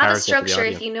 make Well, up if you the have a character for the structure,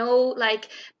 if audience. you know, like,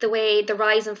 the way the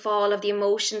rise and fall of the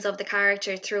emotions of the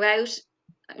character throughout,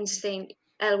 I'm just saying,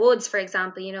 Elle Woods, for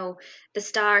example, the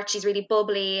start, she's really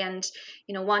bubbly and,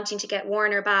 wanting to get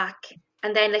Warner back.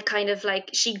 And then, like, kind of like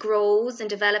she grows and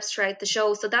develops throughout the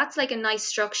show. So that's like a nice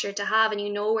structure to have, and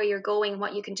you know where you're going and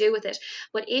what you can do with it.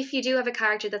 But if you do have a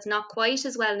character that's not quite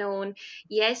as well known,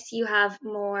 yes, you have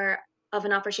more of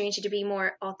an opportunity to be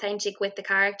more authentic with the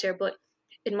character, but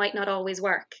it might not always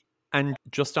work. And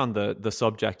just on the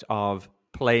subject of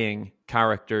playing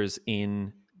characters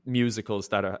in musicals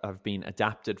that have been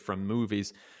adapted from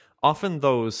movies, often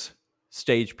those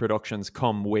stage productions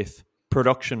come with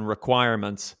production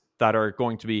requirements that are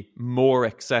going to be more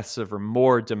excessive or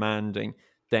more demanding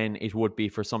than it would be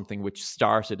for something which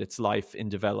started its life in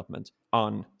development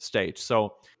on stage.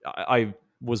 So I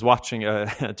was watching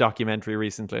a documentary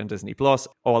recently on Disney Plus,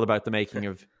 all about the making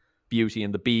of Beauty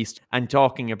and the Beast, and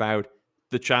talking about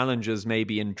the challenges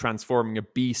maybe in transforming a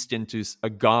beast into a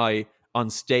guy on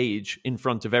stage in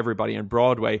front of everybody on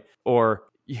Broadway, or,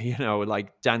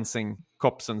 like dancing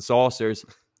cups and saucers.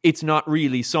 It's not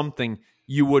really something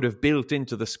you would have built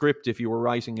into the script if you were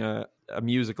writing a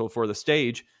musical for the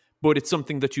stage, but it's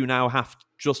something that you now have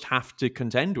to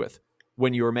contend with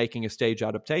when you're making a stage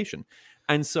adaptation.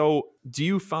 And so do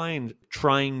you find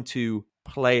trying to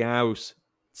play out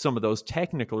some of those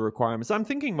technical requirements, I'm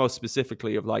thinking most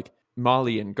specifically of like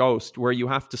Molly and Ghost, where you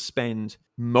have to spend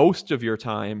most of your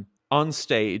time on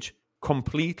stage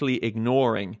completely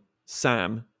ignoring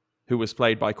Sam, who was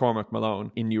played by Cormac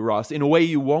Malone in New Ross, in a way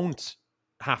you won't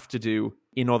have to do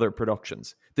in other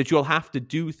productions, that you'll have to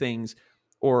do things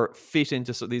or fit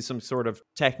into some sort of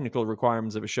technical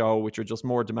requirements of a show which are just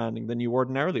more demanding than you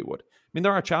ordinarily would. I mean,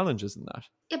 there are challenges in that.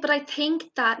 Yeah, but I think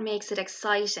that makes it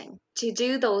exciting to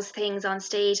do those things on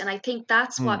stage. And I think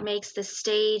that's what makes the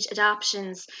stage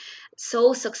adaptations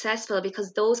so successful,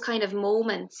 because those kind of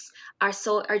moments are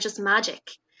just magic.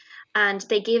 And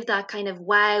they give that kind of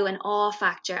wow and awe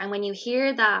factor. And when you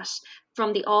hear that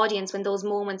from the audience, when those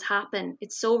moments happen,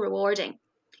 it's so rewarding.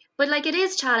 But like, it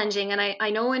is challenging. And I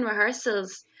know in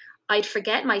rehearsals, I'd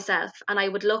forget myself and I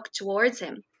would look towards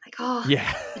him like, oh,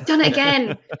 yeah, I've done it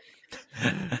again.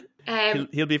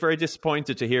 He'll be very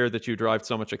disappointed to hear that you derived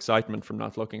so much excitement from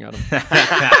not looking at him.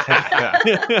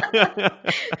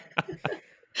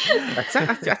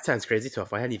 That sounds crazy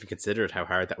tough. I hadn't even considered how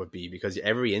hard that would be, because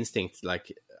every instinct,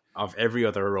 like, of every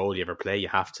other role you ever play, you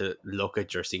have to look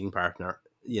at your scene partner,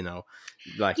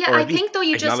 like. Yeah, I think though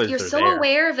you're so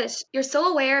aware of it. You're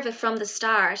so aware of it from the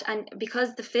start, and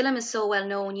because the film is so well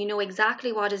known, you know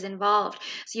exactly what is involved.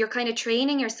 So you're kind of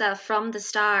training yourself from the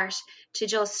start to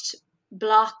just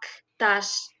block that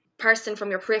person from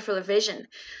your peripheral vision.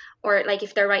 Or like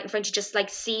if they're right in front, you just like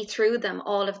see through them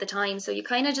all of the time. So you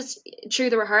kind of just, through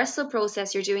the rehearsal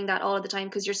process, you're doing that all of the time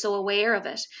because you're so aware of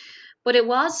it. But it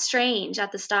was strange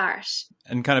at the start.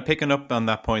 And kind of picking up on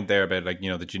that point there about, like,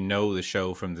 you know, that you know the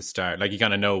show from the start. Like, you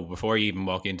kind of know before you even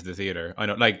walk into the theater. I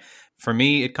know, like, for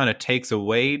me, it kind of takes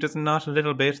away, does it not, a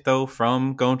little bit, though,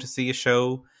 from going to see a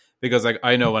show? Because, like,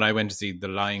 I know when I went to see The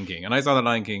Lion King, and I saw The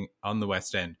Lion King on the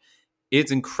West End,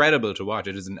 it's incredible to watch.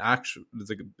 It is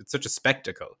it's such a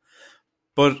spectacle.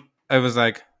 But I was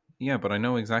like, yeah, but I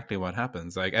know exactly what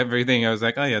happens. Like, everything, I was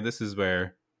like, oh yeah, this is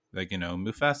where, like, you know,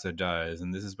 Mufasa dies,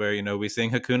 and this is where, you know, we sing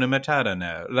Hakuna Matata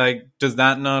now. Like, does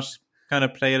that not kind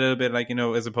of play a little bit, like, you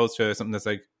know, as opposed to something that's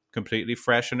like completely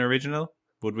fresh and original?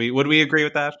 Would we agree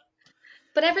with that?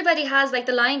 But everybody has, like,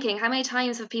 The Lion King. How many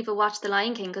times have people watched The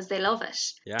Lion King because they love it?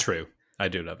 Yeah. True. I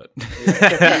do love it.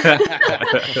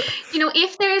 You know,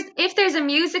 if there's a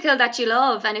musical that you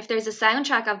love, and if there's a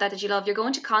soundtrack of that you love, you're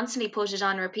going to constantly put it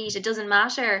on repeat. It doesn't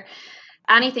matter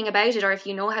anything about it, or if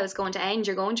you know how it's going to end,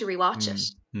 you're going to rewatch it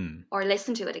or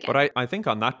listen to it again. But I think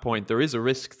on that point, there is a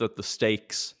risk that the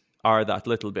stakes are that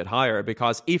little bit higher,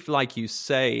 because if, like you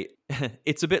say,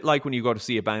 it's a bit like when you go to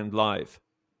see a band live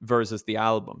versus the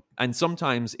album. And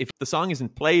sometimes if the song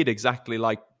isn't played exactly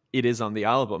like it is on the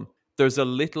album, there's a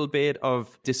little bit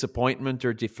of disappointment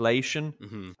or deflation.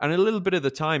 And a little bit of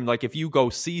the time, like if you go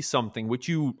see something which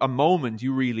a moment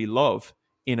you really love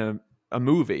in a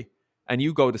movie, and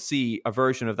you go to see a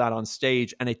version of that on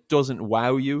stage and it doesn't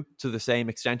wow you to the same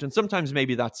extent. And sometimes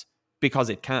maybe that's because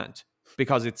it can't,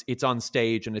 because it's on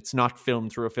stage and it's not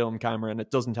filmed through a film camera and it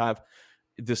doesn't have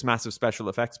this massive special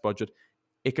effects budget.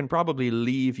 It can probably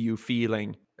leave you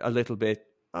feeling a little bit,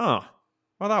 well,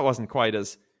 that wasn't quite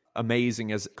as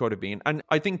amazing as it could have been. And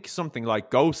I think something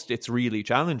like Ghost, it's really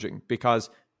challenging because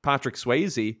Patrick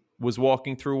Swayze was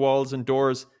walking through walls and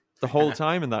doors the whole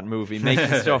time in that movie,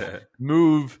 making stuff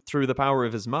move through the power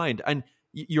of his mind. And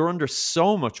you're under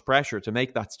so much pressure to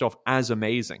make that stuff as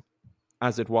amazing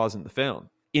as it was in the film,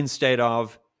 instead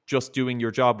of just doing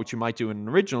your job, which you might do in an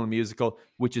original musical,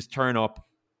 which is turn up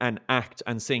and act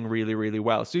and sing really, really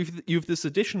well. So you've this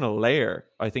additional layer,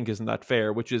 I think, isn't that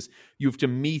fair, which is you have to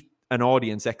meet an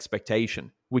audience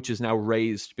expectation, which is now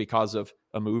raised because of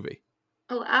a movie.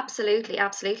 Oh, absolutely,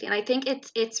 absolutely. And I think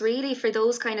it's really for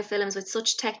those kind of films with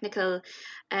such technical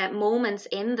moments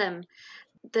in them,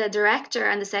 the director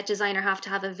and the set designer have to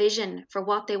have a vision for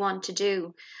what they want to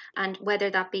do. And whether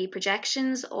that be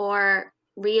projections or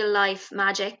real life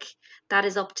magic, that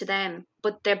is up to them.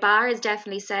 But their bar is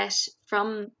definitely set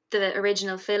from the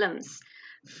original films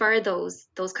for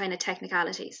those kind of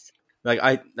technicalities. Like,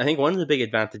 I think one of the big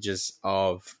advantages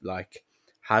of, like,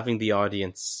 having the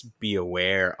audience be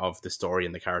aware of the story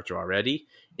and the character already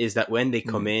is that when they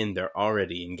come in, they're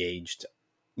already engaged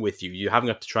with you. You haven't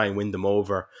got to try and win them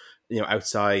over, you know,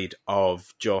 outside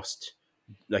of just,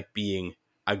 like, being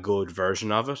a good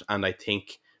version of it. And I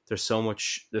think there's so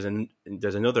much, there's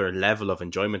another level of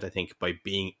enjoyment, I think, by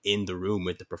being in the room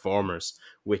with the performers,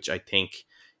 which I think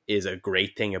is a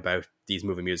great thing about these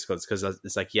movie musicals, because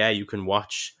it's like, yeah, you can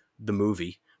watch the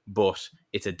movie, but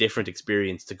it's a different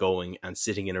experience to going and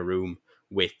sitting in a room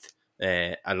with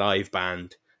a live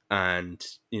band and,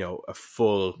 you know, a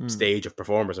full stage of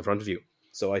performers in front of you.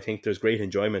 So I think there's great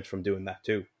enjoyment from doing that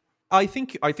too. I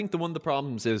think the one of the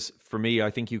problems is, for me,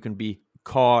 I think you can be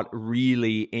caught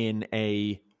really in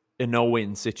a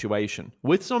no-win situation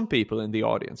with some people in the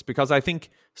audience, because I think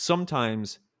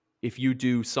sometimes if you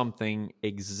do something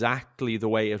exactly the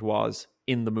way it was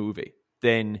in the movie,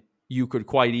 then you could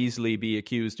quite easily be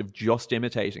accused of just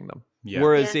imitating them. Yeah.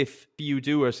 Whereas if you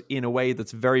do it in a way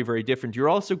that's very, very different, you're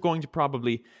also going to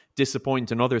probably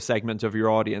disappoint another segment of your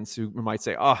audience who might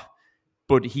say,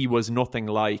 but he was nothing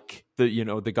like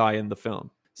the guy in the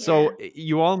film. Yeah. So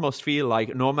you almost feel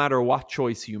like no matter what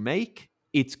choice you make,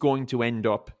 it's going to end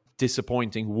up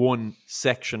disappointing one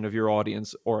section of your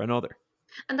audience or another.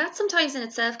 And that sometimes in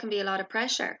itself can be a lot of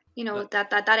pressure, you know,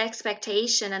 that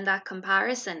expectation and that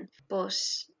comparison. But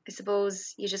I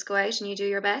suppose you just go out and you do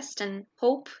your best and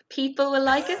hope people will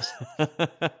like it.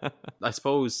 I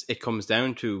suppose it comes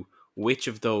down to which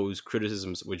of those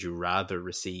criticisms would you rather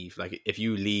receive? Like, if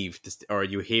you leave this, or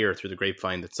you hear through the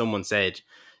grapevine that someone said,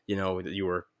 you know, that you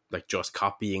were like just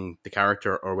copying the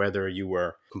character, or whether you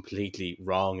were completely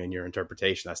wrong in your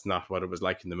interpretation, that's not what it was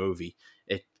like in the movie.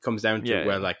 It comes down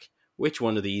to, like, which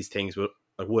one of these things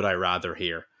would I rather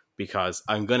hear? Because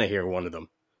I'm going to hear one of them.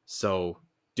 So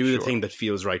do the thing that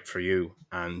feels right for you,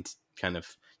 and kind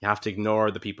of, you have to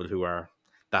ignore the people who are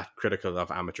that critical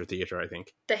of amateur theatre, I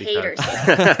think. The haters.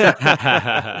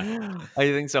 I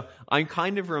think so. I'm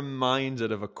kind of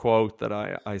reminded of a quote that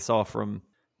I saw from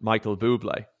Michael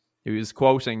Bublé, who was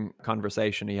quoting a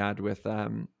conversation he had with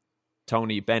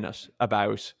Tony Bennett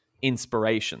about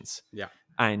inspirations. Yeah.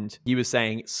 And he was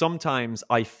saying, sometimes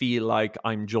I feel like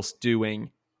I'm just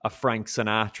doing a Frank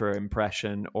Sinatra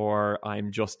impression, or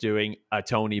I'm just doing a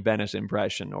Tony Bennett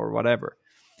impression, or whatever.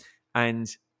 And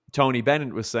Tony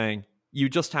Bennett was saying, you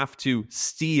just have to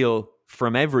steal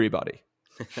from everybody.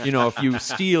 You know, if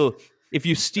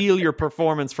you steal your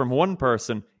performance from one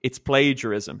person, it's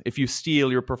plagiarism. If you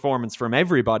steal your performance from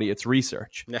everybody, it's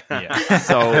research.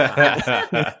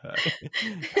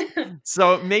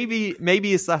 So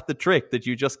maybe is that the trick, that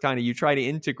you just you try to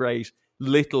integrate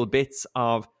little bits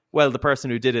of, well, the person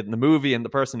who did it in the movie, and the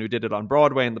person who did it on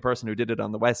Broadway, and the person who did it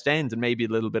on the West End, and maybe a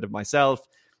little bit of myself,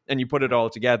 and you put it all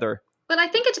together. Well, I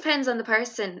think it depends on the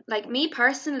person. Like me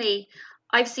personally,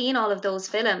 I've seen all of those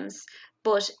films,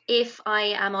 but if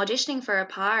I am auditioning for a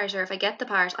part, or if I get the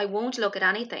part, I won't look at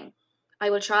anything. I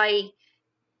will try,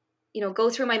 go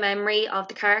through my memory of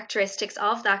the characteristics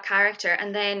of that character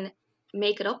and then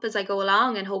make it up as I go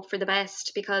along and hope for the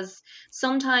best, because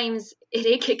sometimes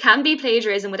it can be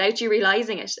plagiarism without you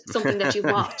realizing it, something that you've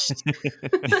watched.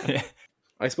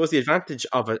 I suppose the advantage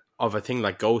of a thing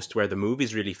like Ghost, where the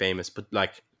movie's really famous, but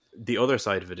like the other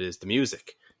side of it is the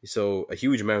music. So a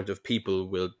huge amount of people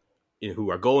will,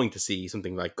 who are going to see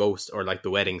something like Ghost or like The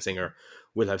Wedding Singer,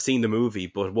 will have seen the movie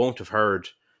but won't have heard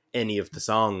any of the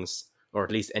songs, or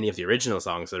at least any of the original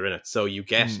songs that are in it. So you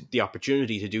get the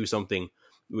opportunity to do something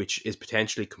which is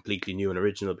potentially completely new and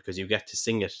original, because you get to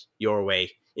sing it your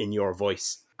way in your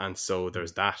voice. And so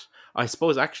there's that. I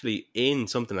suppose actually in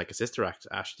something like a Sister Act,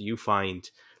 Ash, do you find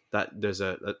that there's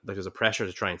a pressure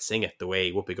to try and sing it the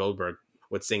way Whoopi Goldberg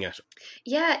would sing it?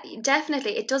 Yeah,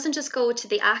 definitely. It doesn't just go to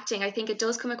the acting. I think it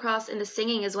does come across in the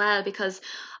singing as well, because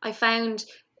I found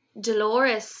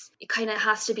Dolores kind of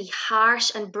has to be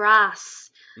harsh and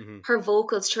brass. Mm-hmm. Her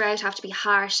vocals throughout have to be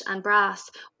harsh and brass,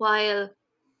 while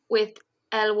with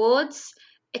Elle Woods,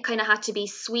 it kind of had to be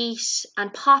sweet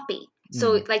and poppy.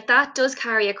 So like that does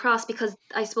carry across, because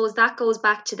I suppose that goes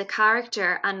back to the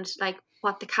character and like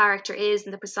what the character is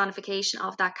and the personification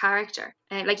of that character.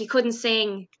 Like you couldn't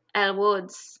sing Elle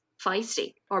Woods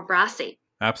feisty or brassy.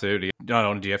 Absolutely. Not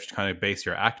only do you have to kind of base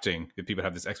your acting, if people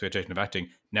have this expectation of acting,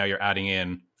 now you're adding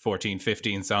in 14,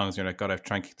 15 songs. You're like, God, I have to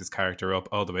try and keep this character up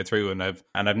all the way through, and I've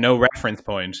no reference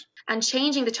point. And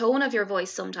changing the tone of your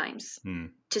voice sometimes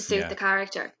to suit the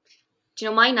character. Do you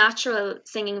know, my natural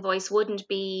singing voice wouldn't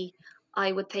be,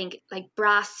 I would think, like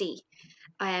brassy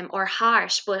or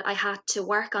harsh, but I had to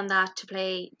work on that to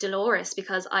play Dolores,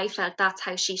 because I felt that's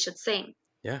how she should sing.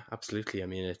 Yeah, absolutely. I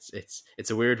mean,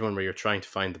 it's a weird one where you're trying to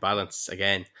find the balance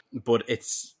again, but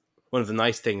it's one of the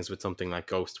nice things with something like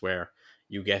Ghost, where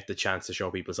you get the chance to show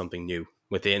people something new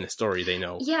within a story they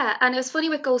know. Yeah, and it was funny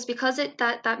with Ghost, because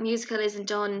that musical isn't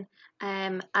done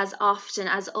as often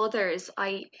as others.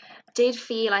 I did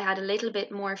feel I had a little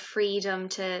bit more freedom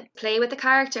to play with the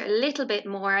character a little bit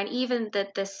more, and even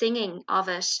the singing of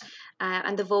it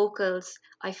and the vocals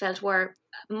I felt were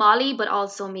Molly but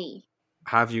also me.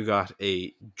 Have you got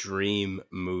a dream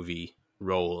movie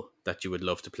role that you would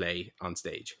love to play on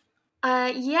stage?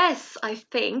 Yes, I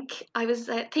think. I was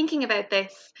thinking about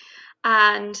this,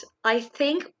 and I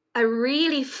think a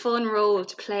really fun role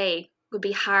to play would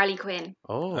be Harley Quinn.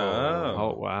 Oh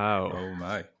wow. Oh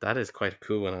my. That is quite a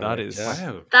cool one. That is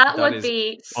wow. That would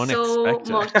be unexpected.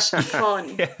 So much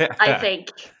fun, I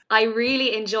think. I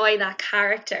really enjoy that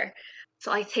character.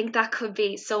 So I think that could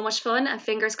be so much fun, and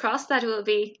fingers crossed that it will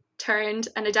be turned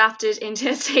and adapted into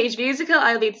a stage musical.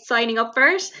 I'll be signing up for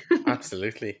it.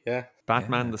 Absolutely, yeah.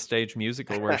 Batman the stage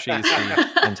musical, where she's the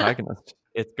antagonist.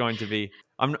 It's going to be,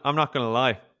 I'm not going to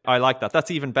lie, I like that.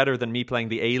 That's even better than me playing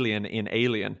the alien in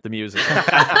Alien, the musical.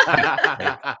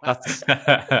 That's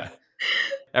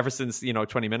ever since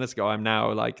 20 minutes ago, I'm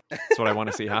now like, that's what I want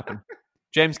to see happen.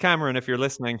 James Cameron, if you're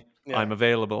listening, I'm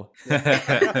available.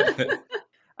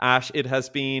 Ash, it has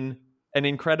been an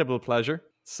incredible pleasure.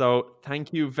 So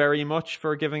thank you very much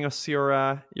for giving us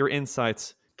your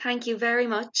insights. Thank you very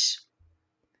much.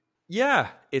 Yeah,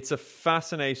 it's a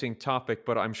fascinating topic,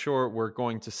 but I'm sure we're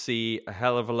going to see a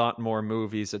hell of a lot more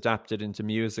movies adapted into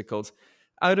musicals.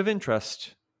 Out of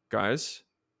interest, guys,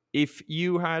 if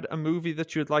you had a movie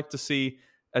that you'd like to see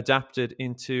adapted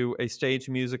into a stage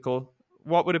musical,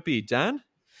 what would it be, Dan?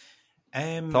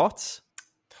 Thoughts?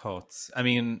 I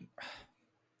mean,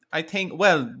 I think,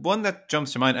 well, one that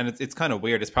jumps to mind, and it's kind of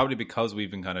weird, it's probably because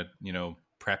we've been kind of,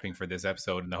 prepping for this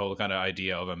episode, and the whole kind of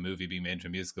idea of a movie being made into a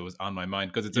musical was on my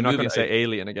mind, because it's You're not going to say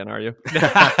Alien again, are you?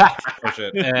 Oh,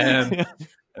 shit.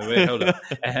 Wait, hold on.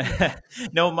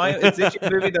 No, it's a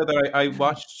movie though that I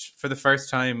watched for the first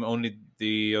time only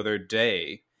the other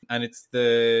day, and it's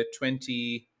the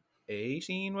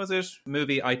 2018, was it,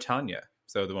 movie I, Tonya?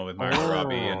 So the one with Margot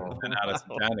Robbie and Alice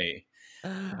and Danny.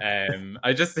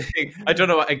 I just think, I don't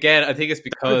know. Again, I think it's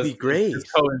because be great.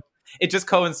 It just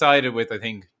coincided with, I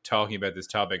think, talking about this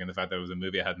topic and the fact that it was a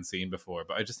movie I hadn't seen before.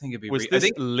 But I just think it'd be. Was I this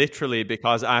think, literally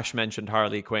because Ash mentioned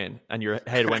Harley Quinn and your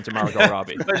head went to Margot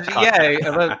Robbie? yeah,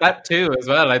 well, that too as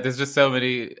well. Like, there's just so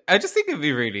many. I just think it'd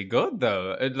be really good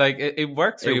though. It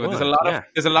works really well.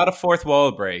 There's a lot of fourth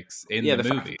wall breaks in the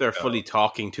movie. They're fully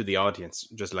talking to the audience,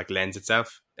 just like lends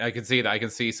itself. I can see that. I can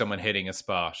see someone hitting a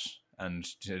spot and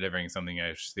delivering something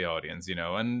out to the audience,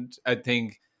 and I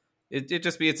think it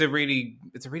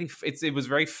was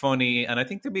very funny, and I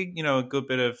think there'd be a good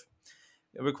bit of,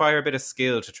 it require a bit of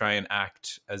skill to try and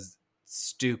act as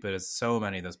stupid as so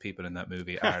many of those people in that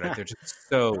movie are. Like, they're just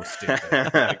so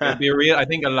stupid. Like, it'd be I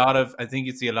think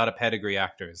you'd see a lot of pedigree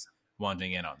actors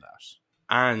wanting in on that.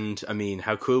 And I mean,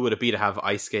 how cool would it be to have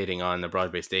ice skating on the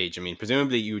Broadway stage? I mean,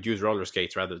 presumably you would use roller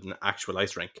skates rather than an actual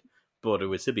ice rink, but it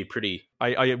would still be pretty.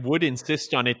 I would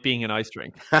insist on it being an ice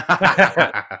rink.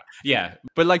 Yeah,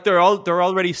 but like there are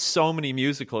already so many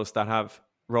musicals that have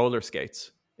roller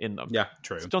skates in them. Yeah,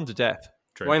 true. It's done to death.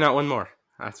 True. Why not one more?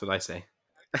 That's what I say.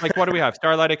 Like, what do we have?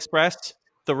 Starlight Express,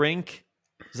 The Rink,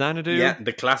 Xanadu. Yeah,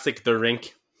 the classic The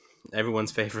Rink,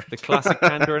 everyone's favorite. The classic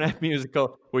Cantor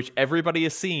musical, which everybody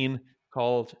has seen,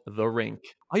 called The Rink.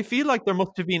 I feel like there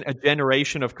must have been a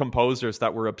generation of composers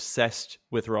that were obsessed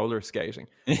with roller skating,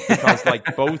 because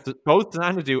like both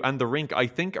Xanadu and The Rink, I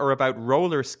think, are about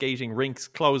roller skating rinks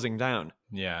closing down.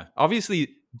 Yeah,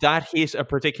 obviously that hit a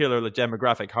particular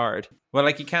demographic hard. Well,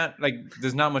 like, you can't, like,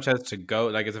 there's not much else to go.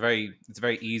 Like, it's a very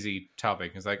easy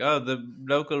topic. It's like, oh, the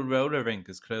local roller rink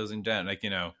is closing down. Like,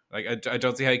 like, I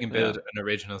don't see how you can build an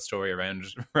original story around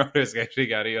roller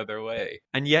skating any other way.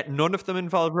 And yet none of them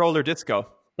involve roller disco.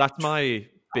 That's my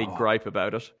big gripe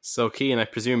about it. So, Cian, I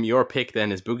presume your pick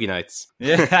then is Boogie Nights.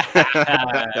 Yeah.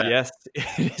 Yes,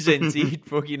 it is indeed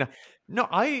Boogie Nights. No,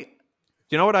 do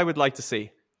you know what I would like to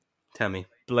see? Tell me.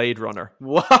 Blade Runner.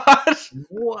 What?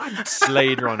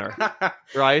 Blade Runner.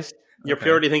 Right? You're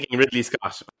purely thinking Ridley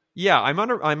Scott. Yeah, I'm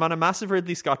on a massive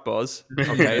Ridley Scott buzz.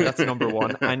 Okay, that's number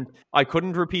one. And I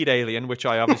couldn't repeat Alien, which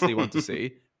I obviously want to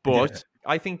see. But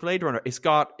I think Blade Runner, it's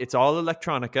all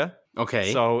electronica.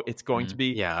 Okay. So it's going to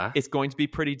be it's going to be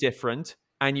pretty different.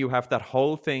 And you have that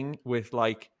whole thing with,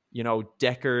 like,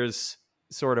 Decker's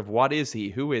sort of, what is he?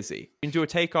 Who is he? You can do a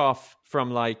takeoff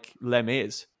from, like, Les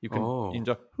Mis. You can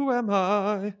do, who am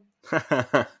I?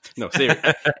 No,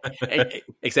 seriously.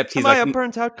 Except he's am I a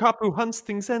burnt out cop who hunts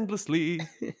things endlessly?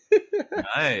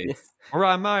 Nice. Or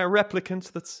am I a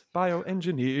replicant that's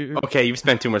bioengineered? Okay, you've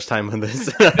spent too much time on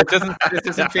this. It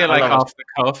doesn't feel like off the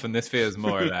cuff, and this feels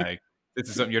more like this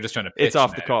is something you're just trying to pitch. It's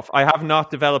off the cuff. I have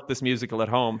not developed this musical at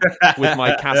home with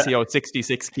my Casio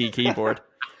 66 key keyboard.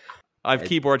 I've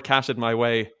keyboard catted my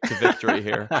way to victory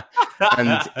here.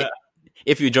 And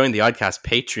if you join the Oddcast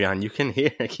Patreon, you can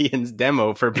hear Cian's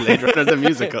demo for Blade Runner the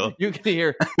musical. You can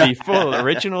hear the full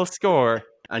original score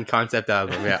and concept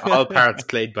album. Yeah, all parts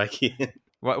played by Cian.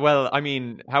 Well, I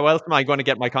mean, how else am I going to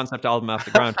get my concept album off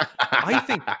the ground? I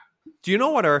think, do you know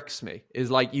what irks me?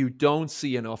 Is, like, you don't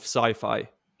see enough sci-fi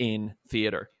in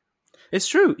theater. It's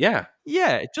true, yeah.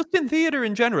 Yeah, just in theater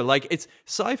in general. Like,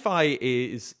 sci-fi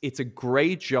it's a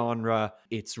great genre.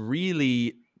 It's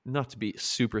really, not to be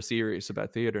super serious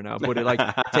about theater now, but it, like,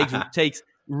 takes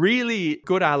really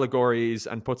good allegories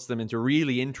and puts them into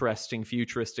really interesting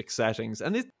futuristic settings.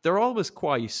 And they're always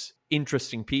quite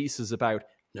interesting pieces about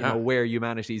where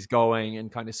humanity's going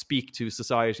and kind of speak to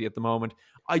society at the moment.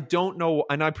 I don't know,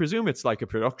 and I presume it's like a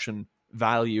production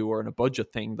value or a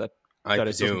budget thing that it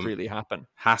doesn't really happen.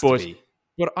 Has to be.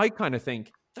 But I kind of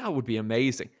think that would be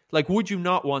amazing. Like, would you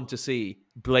not want to see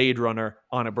Blade Runner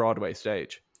on a Broadway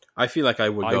stage? I feel like I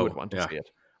would go. I would want to see it.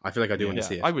 I feel like I do want to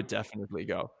see it. I would definitely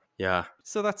go. Yeah.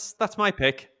 So that's my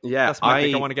pick. Yeah. That's my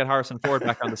pick. I want to get Harrison Ford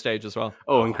back on the stage as well.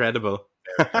 Oh, incredible.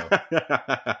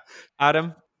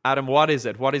 Adam, what is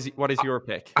it? What is your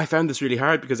pick? I found this really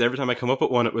hard because every time I come up with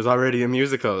one, it was already a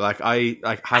musical. Like, I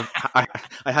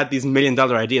had these $1 million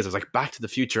ideas. I was like, Back to the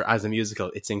Future as a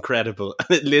musical. It's incredible.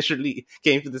 It literally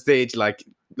came to the stage like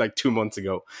 2 months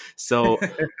ago. So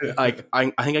I think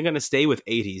I'm going to stay with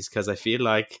 80s because I feel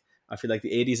like the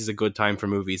 80s is a good time for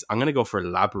movies. I'm going to go for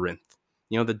Labyrinth.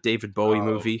 You know, the David Bowie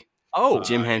movie? Oh,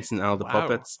 Jim Henson and all the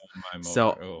puppets.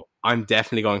 So I'm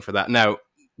definitely going for that. Now,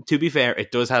 to be fair,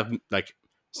 it does have, like,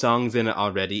 songs in it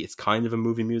already. It's kind of a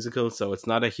movie musical, so it's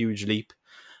not a huge leap.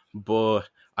 But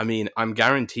I mean, I'm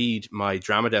guaranteed my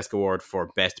Drama Desk Award for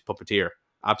Best Puppeteer.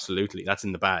 Absolutely, that's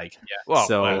in the bag. Yeah. Well,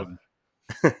 so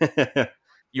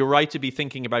you're right to be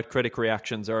thinking about critic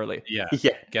reactions early. Yeah.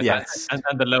 Yeah. Get Yes. that.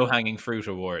 And the low-hanging fruit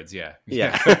awards, yeah.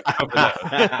 Yeah.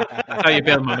 That's how you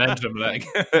build momentum, like.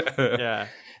 Yeah.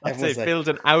 That's Everyone's it. like- Build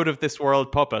an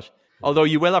out-of-this-world puppet. Although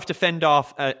you will have to fend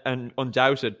off an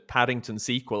undoubted Paddington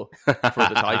sequel for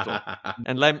the title.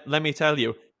 And let me tell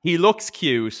you, he looks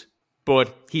cute,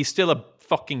 but he's still a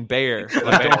fucking bear.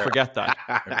 Like, don't forget that.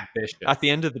 Ambitious. At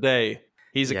the end of the day,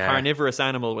 he's a Yeah. carnivorous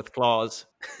animal with claws.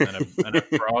 and a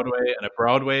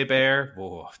Broadway bear.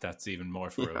 Whoa, that's even more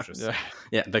ferocious. Yeah.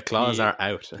 Yeah, the claws are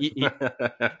out.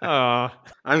 Aw.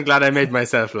 I'm glad I made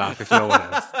myself laugh, if no one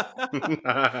else.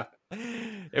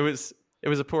 It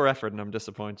was a poor effort, and I'm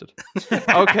disappointed.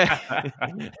 Okay.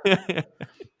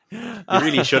 You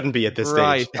really shouldn't be at this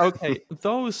Right. stage. Okay.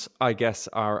 Those, I guess,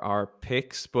 are our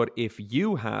picks. But if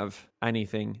you have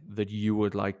anything that you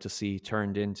would like to see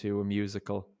turned into a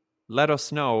musical, let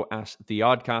us know at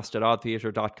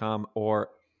theoddcast@oddtheatre.com or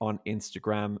on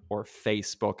Instagram or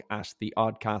Facebook at the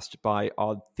Oddcast by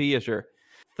Odd Theatre.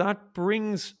 That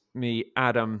brings me,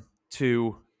 Adam,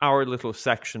 to our little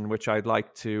section, which I'd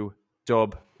like to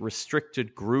dub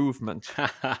Restricted Groovement,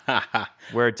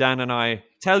 where Dan and I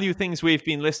tell you things we've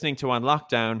been listening to on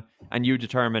lockdown, and you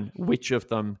determine which of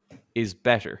them is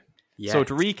better. Yes. So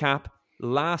to recap,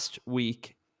 2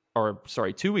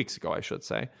 weeks ago, I should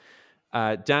say,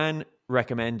 Dan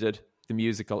recommended the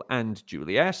musical And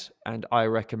Juliet, and I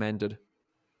recommended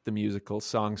the musical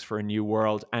Songs for a New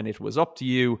World, and it was up to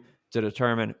you to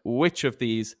determine which of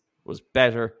these was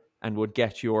better and would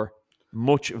get your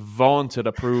much vaunted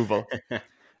approval.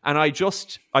 And I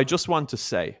just want to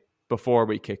say before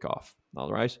we kick off,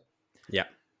 all right? Yeah.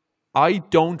 I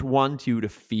don't want you to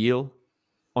feel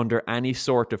under any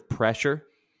sort of pressure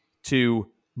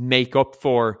to make up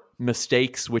for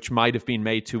mistakes which might have been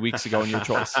made 2 weeks ago in your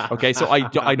choice. Okay, so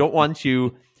I don't want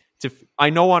you to. I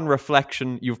know on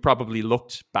reflection you've probably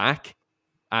looked back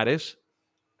at it,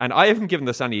 and I haven't given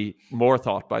this any more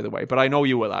thought, by the way, but I know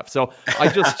you will have. So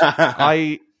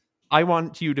I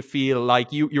want you to feel like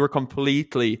you're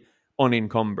completely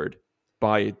unencumbered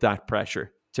by that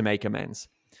pressure to make amends.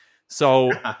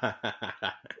 So,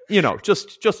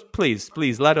 just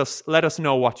please let us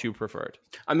know what you preferred.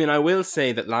 I mean, I will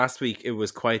say that last week it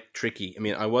was quite tricky. I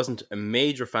mean, I wasn't a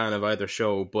major fan of either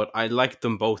show, but I liked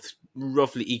them both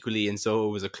roughly equally, and so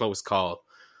it was a close call,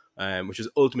 which was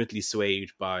ultimately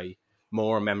swayed by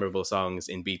more memorable songs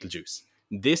in Beetlejuice.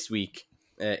 This week,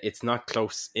 it's not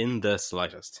close in the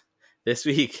slightest. This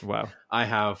week, Wow. I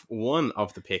have one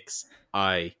of the picks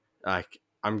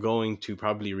I'm going to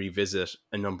probably revisit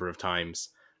a number of times.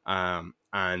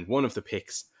 And one of the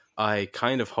picks I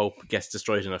kind of hope gets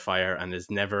destroyed in a fire and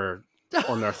is never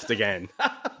unearthed again.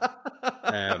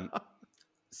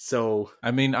 So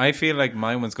I mean, I feel like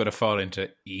mine one's going to fall into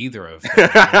either of them.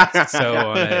 So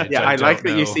on edge. yeah, I like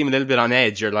that you know. seem a little bit on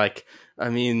edge. You're like, I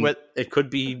mean, Well- it could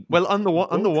be. Well, on the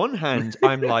one hand,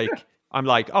 I'm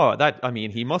like, oh, that, I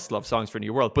mean, he must love Songs for a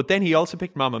New World, but then he also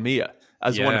picked Mamma Mia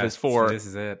as one of Yeah, his so four this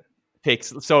is it.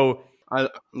 picks. So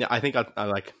I think I'll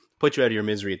like put you out of your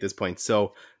misery at this point.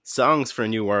 So, Songs for a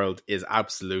New World is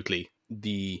absolutely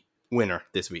the winner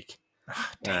this week.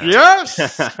 yes,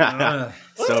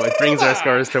 So it brings our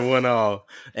scores to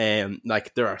 1-1.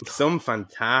 Like there are some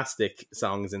fantastic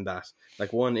songs in that.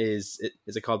 Like one is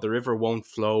it called "The River Won't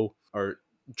Flow" or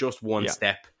 "Just One Yeah.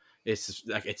 Step." It's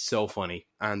like it's so funny.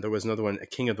 And there was another one, "A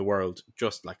King of the World."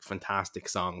 Just like fantastic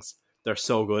songs. They're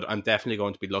so good. I'm definitely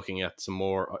going to be looking at some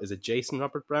more. Is it Jason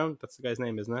Robert Brown? That's the guy's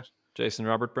name, isn't it? Jason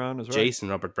Robert Brown is right. Jason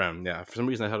Robert Brown. Yeah. For some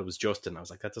reason, I thought it was Justin. I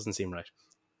was like, that doesn't seem right.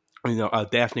 You know, I'm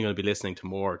definitely going to be listening to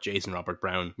more Jason Robert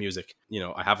Brown music. You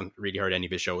know, I haven't really heard any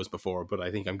of his shows before, but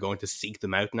I think I'm going to seek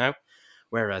them out now.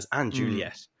 Whereas And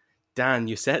Juliet, Dan,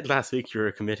 you said last week you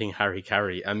were committing Harry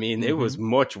Carey. I mean, it was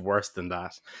much worse than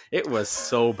that. It was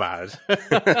so bad.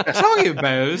 Talking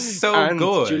about it was so And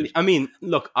good. I mean,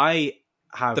 look, I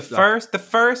have The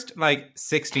first like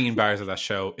 16 bars of that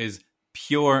show is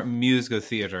pure musical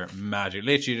theater magic.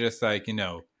 Literally just like, you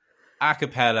know, a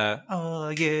cappella. Oh,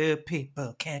 you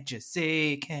people, can't you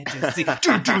see? Can't you see?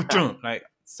 Like,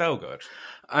 so good.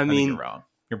 I I think mean, you're wrong.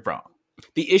 You're wrong.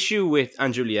 the issue with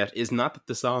And Juliet is not that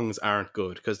the songs aren't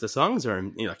good, because the songs are,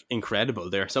 you know, like, incredible.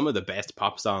 They're some of the best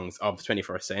pop songs of the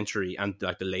 21st century and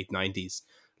like the late 90s.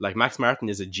 Like Max Martin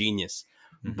is a genius,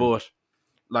 but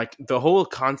like the whole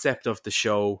concept of the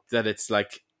show, that it's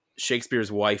like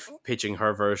Shakespeare's wife pitching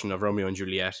her version of Romeo and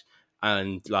Juliet,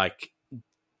 and like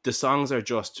the songs are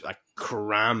just like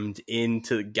crammed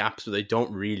into gaps where they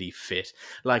don't really fit.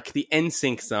 Like the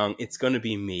NSYNC song, "It's Gonna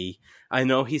Be Me." I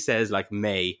know he says like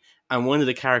May, and one of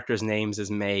the characters' names is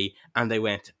May, and they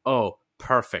went, "Oh,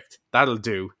 perfect, that'll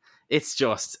do." It's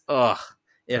just,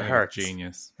 It hurts.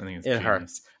 Genius. I think it's it genius.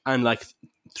 hurts. And like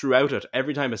throughout it,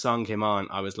 every time a song came on,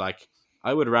 I was like,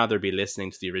 I would rather be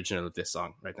listening to the original of this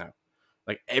song right now.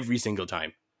 Like every single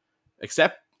time.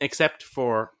 Except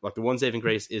for like the one saving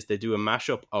grace is they do a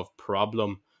mashup of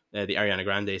Problem, the Ariana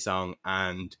Grande song,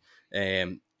 and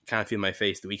Can't Feel My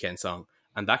Face, the Weeknd song.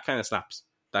 And that kind of slaps.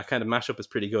 That kind of mashup is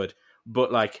pretty good.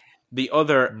 But like the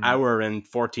other hour and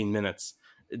 14 minutes,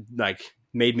 like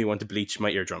made me want to bleach my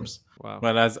eardrums. Wow.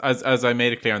 Well, as I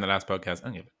made it clear on the last podcast, I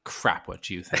don't give a crap what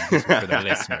you think for the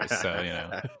listeners. So, you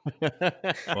know,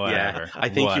 whatever. Yeah, I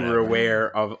think you were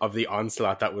aware of the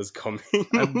onslaught that was coming.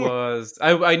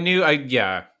 I knew.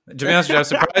 To be honest with you, I was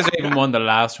surprised I even won the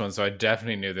last one, so I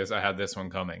definitely knew this. I had this one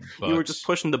coming. But you were just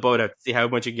pushing the boat out to see how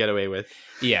much you get away with.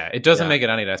 Yeah, it doesn't make it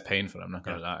any less painful, I'm not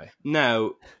going to lie.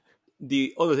 Now,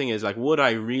 the other thing is, like, would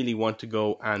I really want to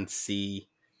go and see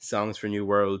Songs for New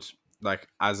World, like,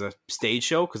 as a stage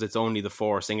show? Because it's only the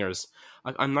 4 singers.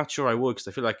 I'm not sure I would, because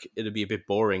I feel like it'd be a bit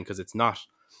boring, because it's not,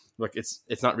 like,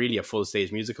 it's not really a full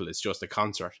stage musical. It's just a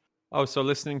concert. Oh, so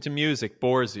listening to music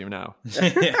bores you now?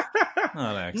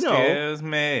 Oh, excuse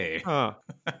me. Oh.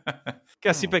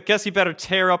 Guess you better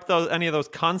tear up any of those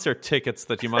concert tickets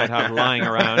that you might have lying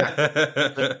around.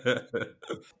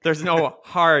 There's no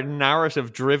hard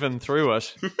narrative driven through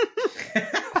it.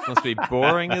 Must be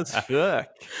boring as fuck.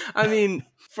 I mean,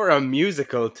 for a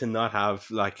musical to not have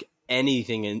like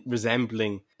anything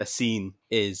resembling a scene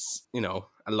is, you know,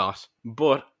 a lot.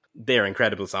 But they're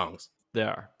incredible songs. They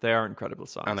are incredible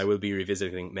songs. And I will be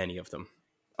revisiting many of them.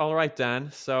 All right,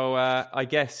 Dan. So I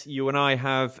guess you and I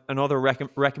have another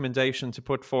recommendation to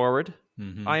put forward.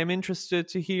 Mm-hmm. I am interested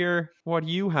to hear what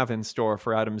you have in store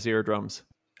for Adam's eardrums.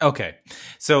 Okay.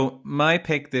 So my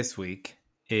pick this week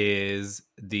is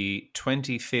the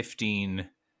 2015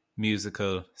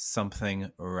 musical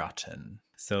Something Rotten.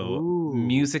 So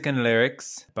music and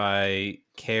lyrics by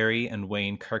Carey and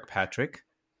Wayne Kirkpatrick,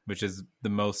 which is the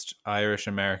most Irish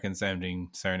American sounding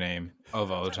surname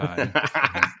of all time.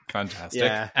 Fantastic.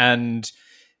 Yeah. And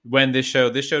when this show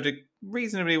did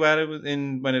reasonably well, it was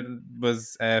when it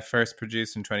was first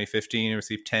produced in 2015, it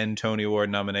received 10 Tony Award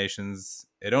nominations.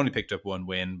 It only picked up 1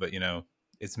 win, but you know,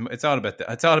 it's all about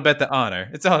the honor.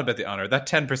 It's all about the honor, that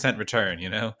 10% return, you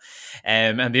know.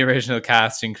 And the original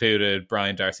cast included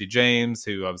Brian Darcy James,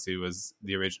 who obviously was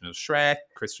the original Shrek,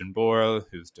 Christian Borle,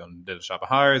 who's done Little Shop of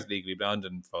Horrors, Legally Blonde,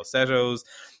 and Falsettos,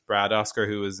 Brad Oscar,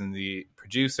 who was in the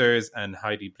producers, and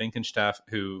Heidi Blinkenstaff,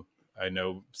 who I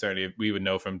know certainly we would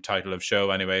know from Title of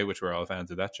Show anyway, which we're all fans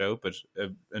of that show, but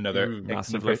another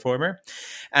excellent performer.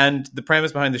 And the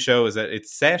premise behind the show is that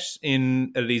it's set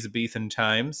in Elizabethan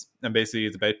times, and basically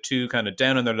it's about 2 kind of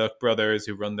down on their luck brothers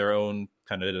who run their own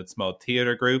kind of little small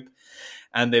theatre group,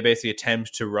 and they basically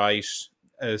attempt to write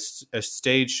a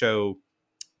stage show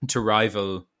to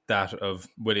rival that of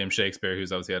William Shakespeare,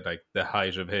 who's obviously at like the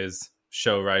height of his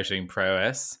show writing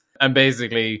prowess. And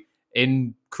basically,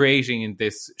 in creating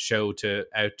this show to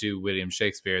outdo William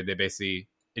Shakespeare, they basically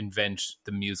invent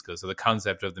the musical, so the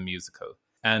concept of the musical.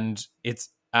 And it's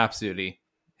absolutely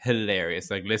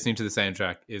hilarious. Like, listening to the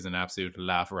soundtrack is an absolute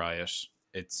laugh riot.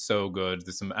 It's so good.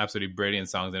 There's some absolutely brilliant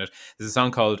songs in it. There's a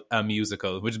song called A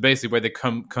Musical, which is basically where they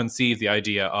conceive the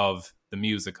idea of the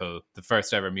musical, the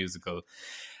first ever musical.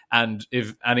 And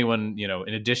if anyone, you know,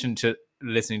 in addition to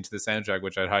listening to the soundtrack,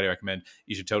 which I'd highly recommend,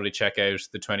 you should totally check out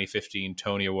the 2015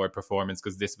 Tony Award performance,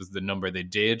 because this was the number they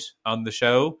did on the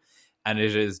show, and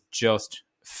it is just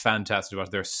fantastic.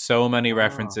 There's so many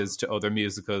references to other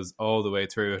musicals all the way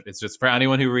through it. It's just, for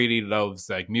anyone who really loves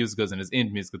like musicals and is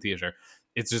into musical theatre,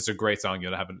 it's just a great song.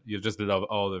 You'll just love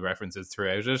all the references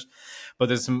throughout it. But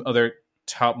there's some other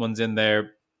top ones in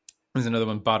there. There's another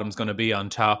one, Bottom's Gonna Be on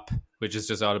Top, which is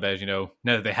just all about, you know,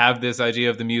 now that they have this idea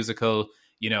of the musical,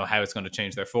 you know, how it's going to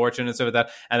change their fortune and stuff like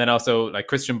that. And then also, like,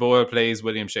 Christian Borle plays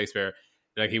William Shakespeare.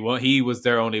 Like, he was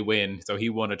their only win, so he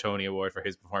won a Tony Award for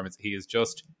his performance. He is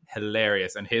just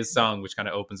hilarious. And his song, which kind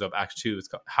of opens up Act 2, it's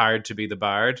called Hard to Be the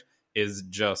Bard, is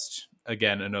just,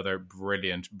 again, another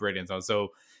brilliant song. So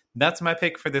that's my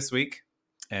pick for this week.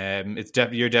 You're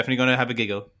definitely going to have a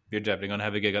giggle. And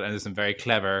there's some very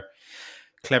clever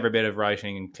bit of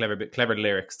writing and clever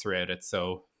lyrics throughout it.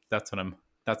 So that's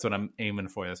what I'm aiming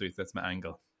for this week. That's my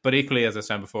angle. But equally, as I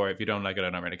said before, if you don't like it, I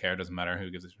don't really care. It doesn't matter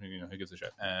who gives a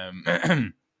shit.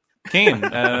 Cian,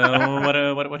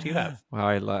 what do you have? Wow,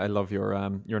 I love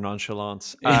your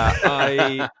nonchalance.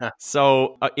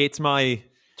 It's my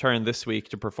turn this week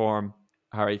to perform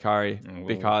Harry Carey,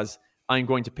 because I'm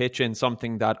going to pitch in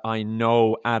something that I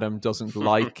know Adam doesn't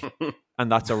like,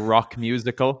 and that's a rock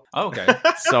musical. Oh, okay.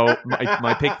 So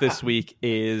my pick this week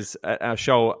is a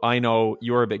show I know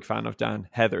you're a big fan of, Dan,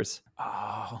 Heathers.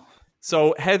 Oh,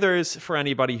 So Heathers, for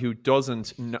anybody who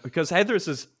doesn't know, because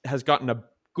Heathers has gotten a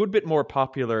good bit more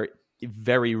popular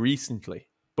very recently,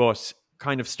 but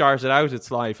kind of started out its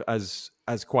life as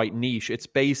quite niche. It's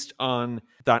based on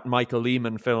that Michael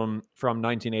Lehman film from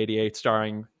 1988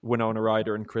 starring Winona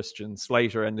Ryder and Christian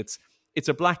Slater, and it's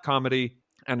a black comedy,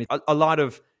 and a lot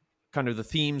of kind of the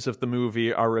themes of the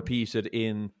movie are repeated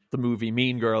in the movie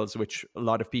Mean Girls, which a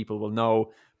lot of people will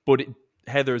know, but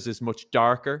Heathers is much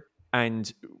darker,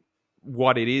 and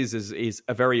what it is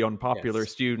a very unpopular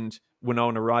student.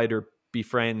 Winona Ryder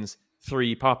befriends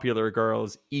 3 popular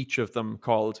girls, each of them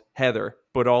called Heather,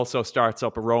 but also starts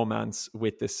up a romance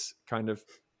with this kind of,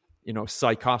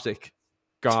 psychotic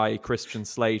guy, Christian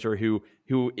Slater,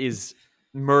 who is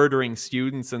murdering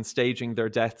students and staging their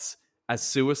deaths as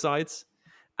suicides.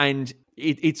 And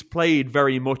it's played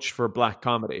very much for black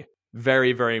comedy,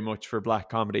 very, very much for black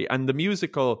comedy. And the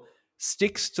musical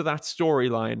sticks to that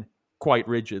storyline quite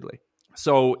rigidly.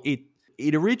 So it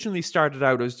originally started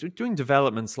out as doing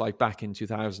developments like back in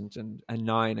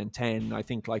 2009 and 10. I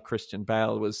think like Christian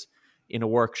Bell was in a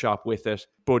workshop with it.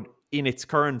 But in its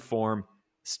current form,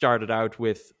 started out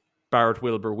with Barrett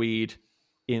Wilbur-Weed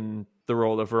in the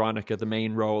role of Veronica, the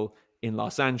main role in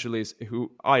Los Angeles, who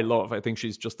I love. I think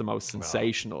she's just the most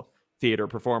sensational theater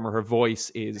performer. Her voice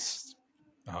is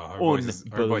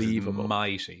unbelievable. Her voice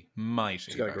is mighty.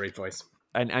 She's got a great voice.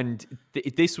 And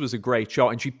this was a great show,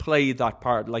 and she played that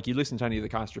part. Like, you listen to any of the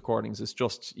cast recordings, it's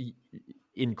just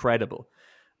incredible.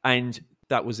 And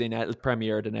that was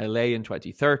premiered in LA in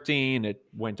 2013. It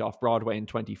went off Broadway in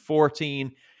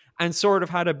 2014, and sort of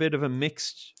had a bit of a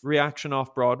mixed reaction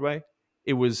off Broadway.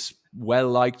 It was well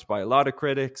liked by a lot of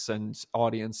critics and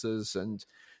audiences, and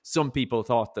some people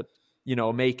thought that,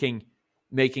 making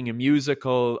a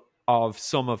musical of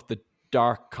some of the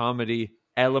dark comedy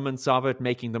elements of it,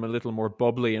 making them a little more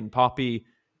bubbly and poppy,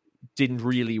 didn't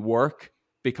really work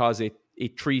because it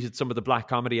treated some of the black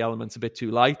comedy elements a bit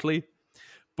too lightly.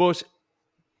 But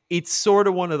it's sort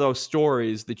of one of those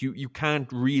stories that you can't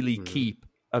really keep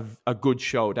a good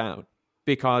show down,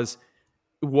 because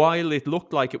while it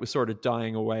looked like it was sort of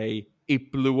dying away,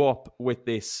 it blew up with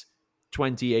this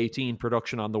 2018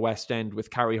 production on the West End with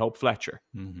Carrie Hope Fletcher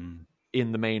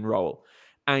in the main role.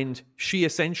 And she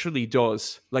essentially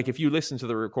does, like, if you listen to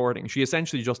the recording, she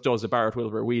essentially just does a Barrett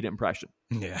Wilbur-Weed impression.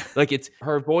 Yeah. Like,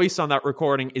 her voice on that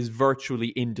recording is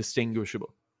virtually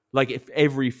indistinguishable. Like, if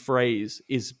every phrase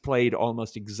is played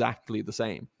almost exactly the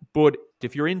same. But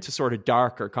if you're into sort of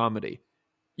darker comedy,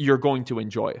 you're going to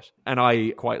enjoy it. And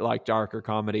I quite like darker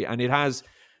comedy. And it has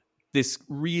this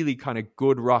really kind of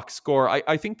good rock score.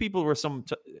 I think people were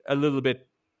a little bit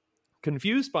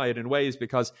confused by it in ways,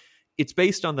 because it's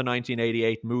based on the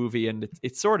 1988 movie, and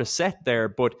it's sort of set there,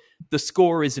 but the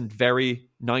score isn't very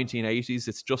 1980s.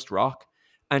 It's just rock.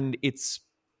 And it's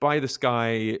by this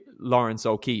guy, Lawrence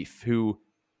O'Keefe, who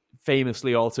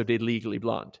famously also did Legally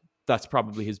Blonde. That's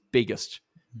probably his biggest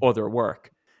other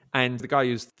work. And the guy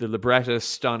who's the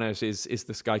librettist on it is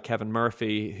this guy, Kevin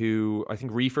Murphy, who I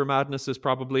think Reefer Madness is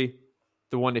probably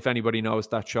the one, if anybody knows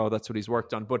that show, that's what he's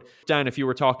worked on. But Dan, if you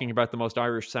were talking about the most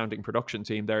Irish sounding production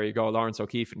team, there you go, Lawrence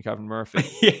O'Keefe and Kevin Murphy.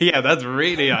 Yeah, that's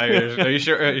really Irish.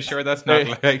 Are you sure that's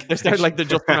not like... They sound like they're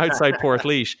just from outside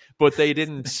Portlaoise, but they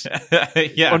didn't.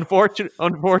 Yeah.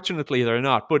 Unfortunately, they're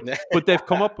not. But they've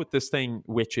come up with this thing,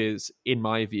 which is, in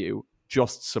my view,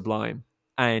 just sublime.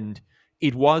 And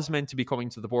it was meant to be coming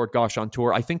to the Bord Gáis on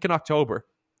tour, I think in October.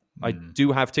 I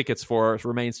do have tickets for it.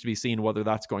 Remains to be seen whether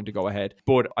that's going to go ahead.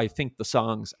 But I think the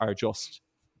songs are just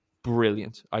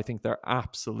brilliant. I think they're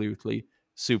absolutely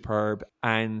superb.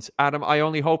 And Adam, I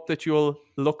only hope that you'll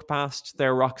look past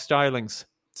their rock stylings.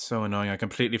 So annoying. I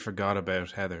completely forgot about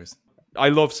Heathers. I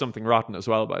love Something Rotten as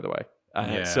well, by the way.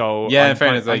 So in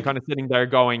fairness, I'm kind of sitting there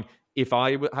going, if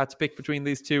I had to pick between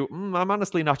these two, I'm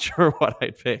honestly not sure what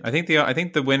I'd pick. I think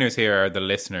the winners here are the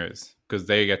listeners, because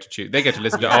they get to choose. They get to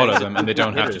listen to all of them, and they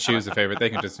don't have to choose a favorite. They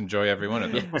can just enjoy every one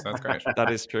of them. So that's great. That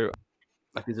is true.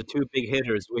 Like, these are two big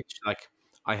hitters, which like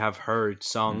I have heard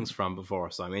songs from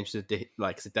before, so I'm interested to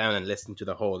like sit down and listen to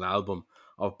the whole album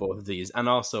of both of these, and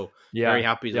also very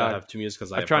happy that I have two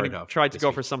musicals I've heard of. Tried to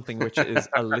go for something which is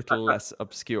a little less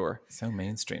obscure. So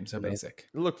mainstream, so basic.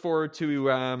 Look forward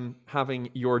to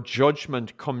having your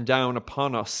judgment come down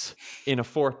upon us in a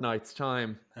fortnight's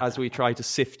time as we try to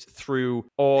sift through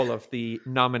all of the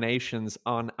nominations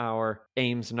on our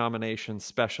Ames nominations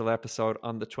special episode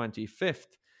on the 25th.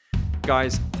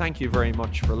 Guys, thank you very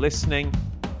much for listening.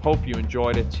 Hope you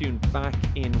enjoyed it. Tune back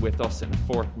in with us in a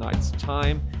fortnight's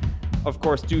time. Of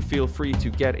course, do feel free to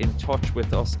get in touch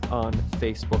with us on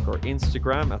Facebook or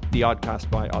Instagram at The Oddcast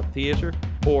by Odd Theatre,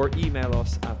 or email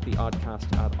us at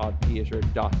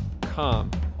theoddcast@oddtheatre.com.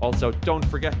 gmail.com. Also, don't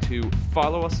forget to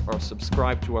follow us or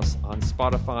subscribe to us on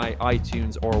Spotify,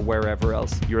 iTunes, or wherever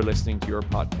else you're listening to your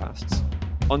podcasts.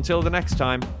 Until the next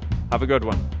time, have a good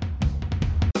one.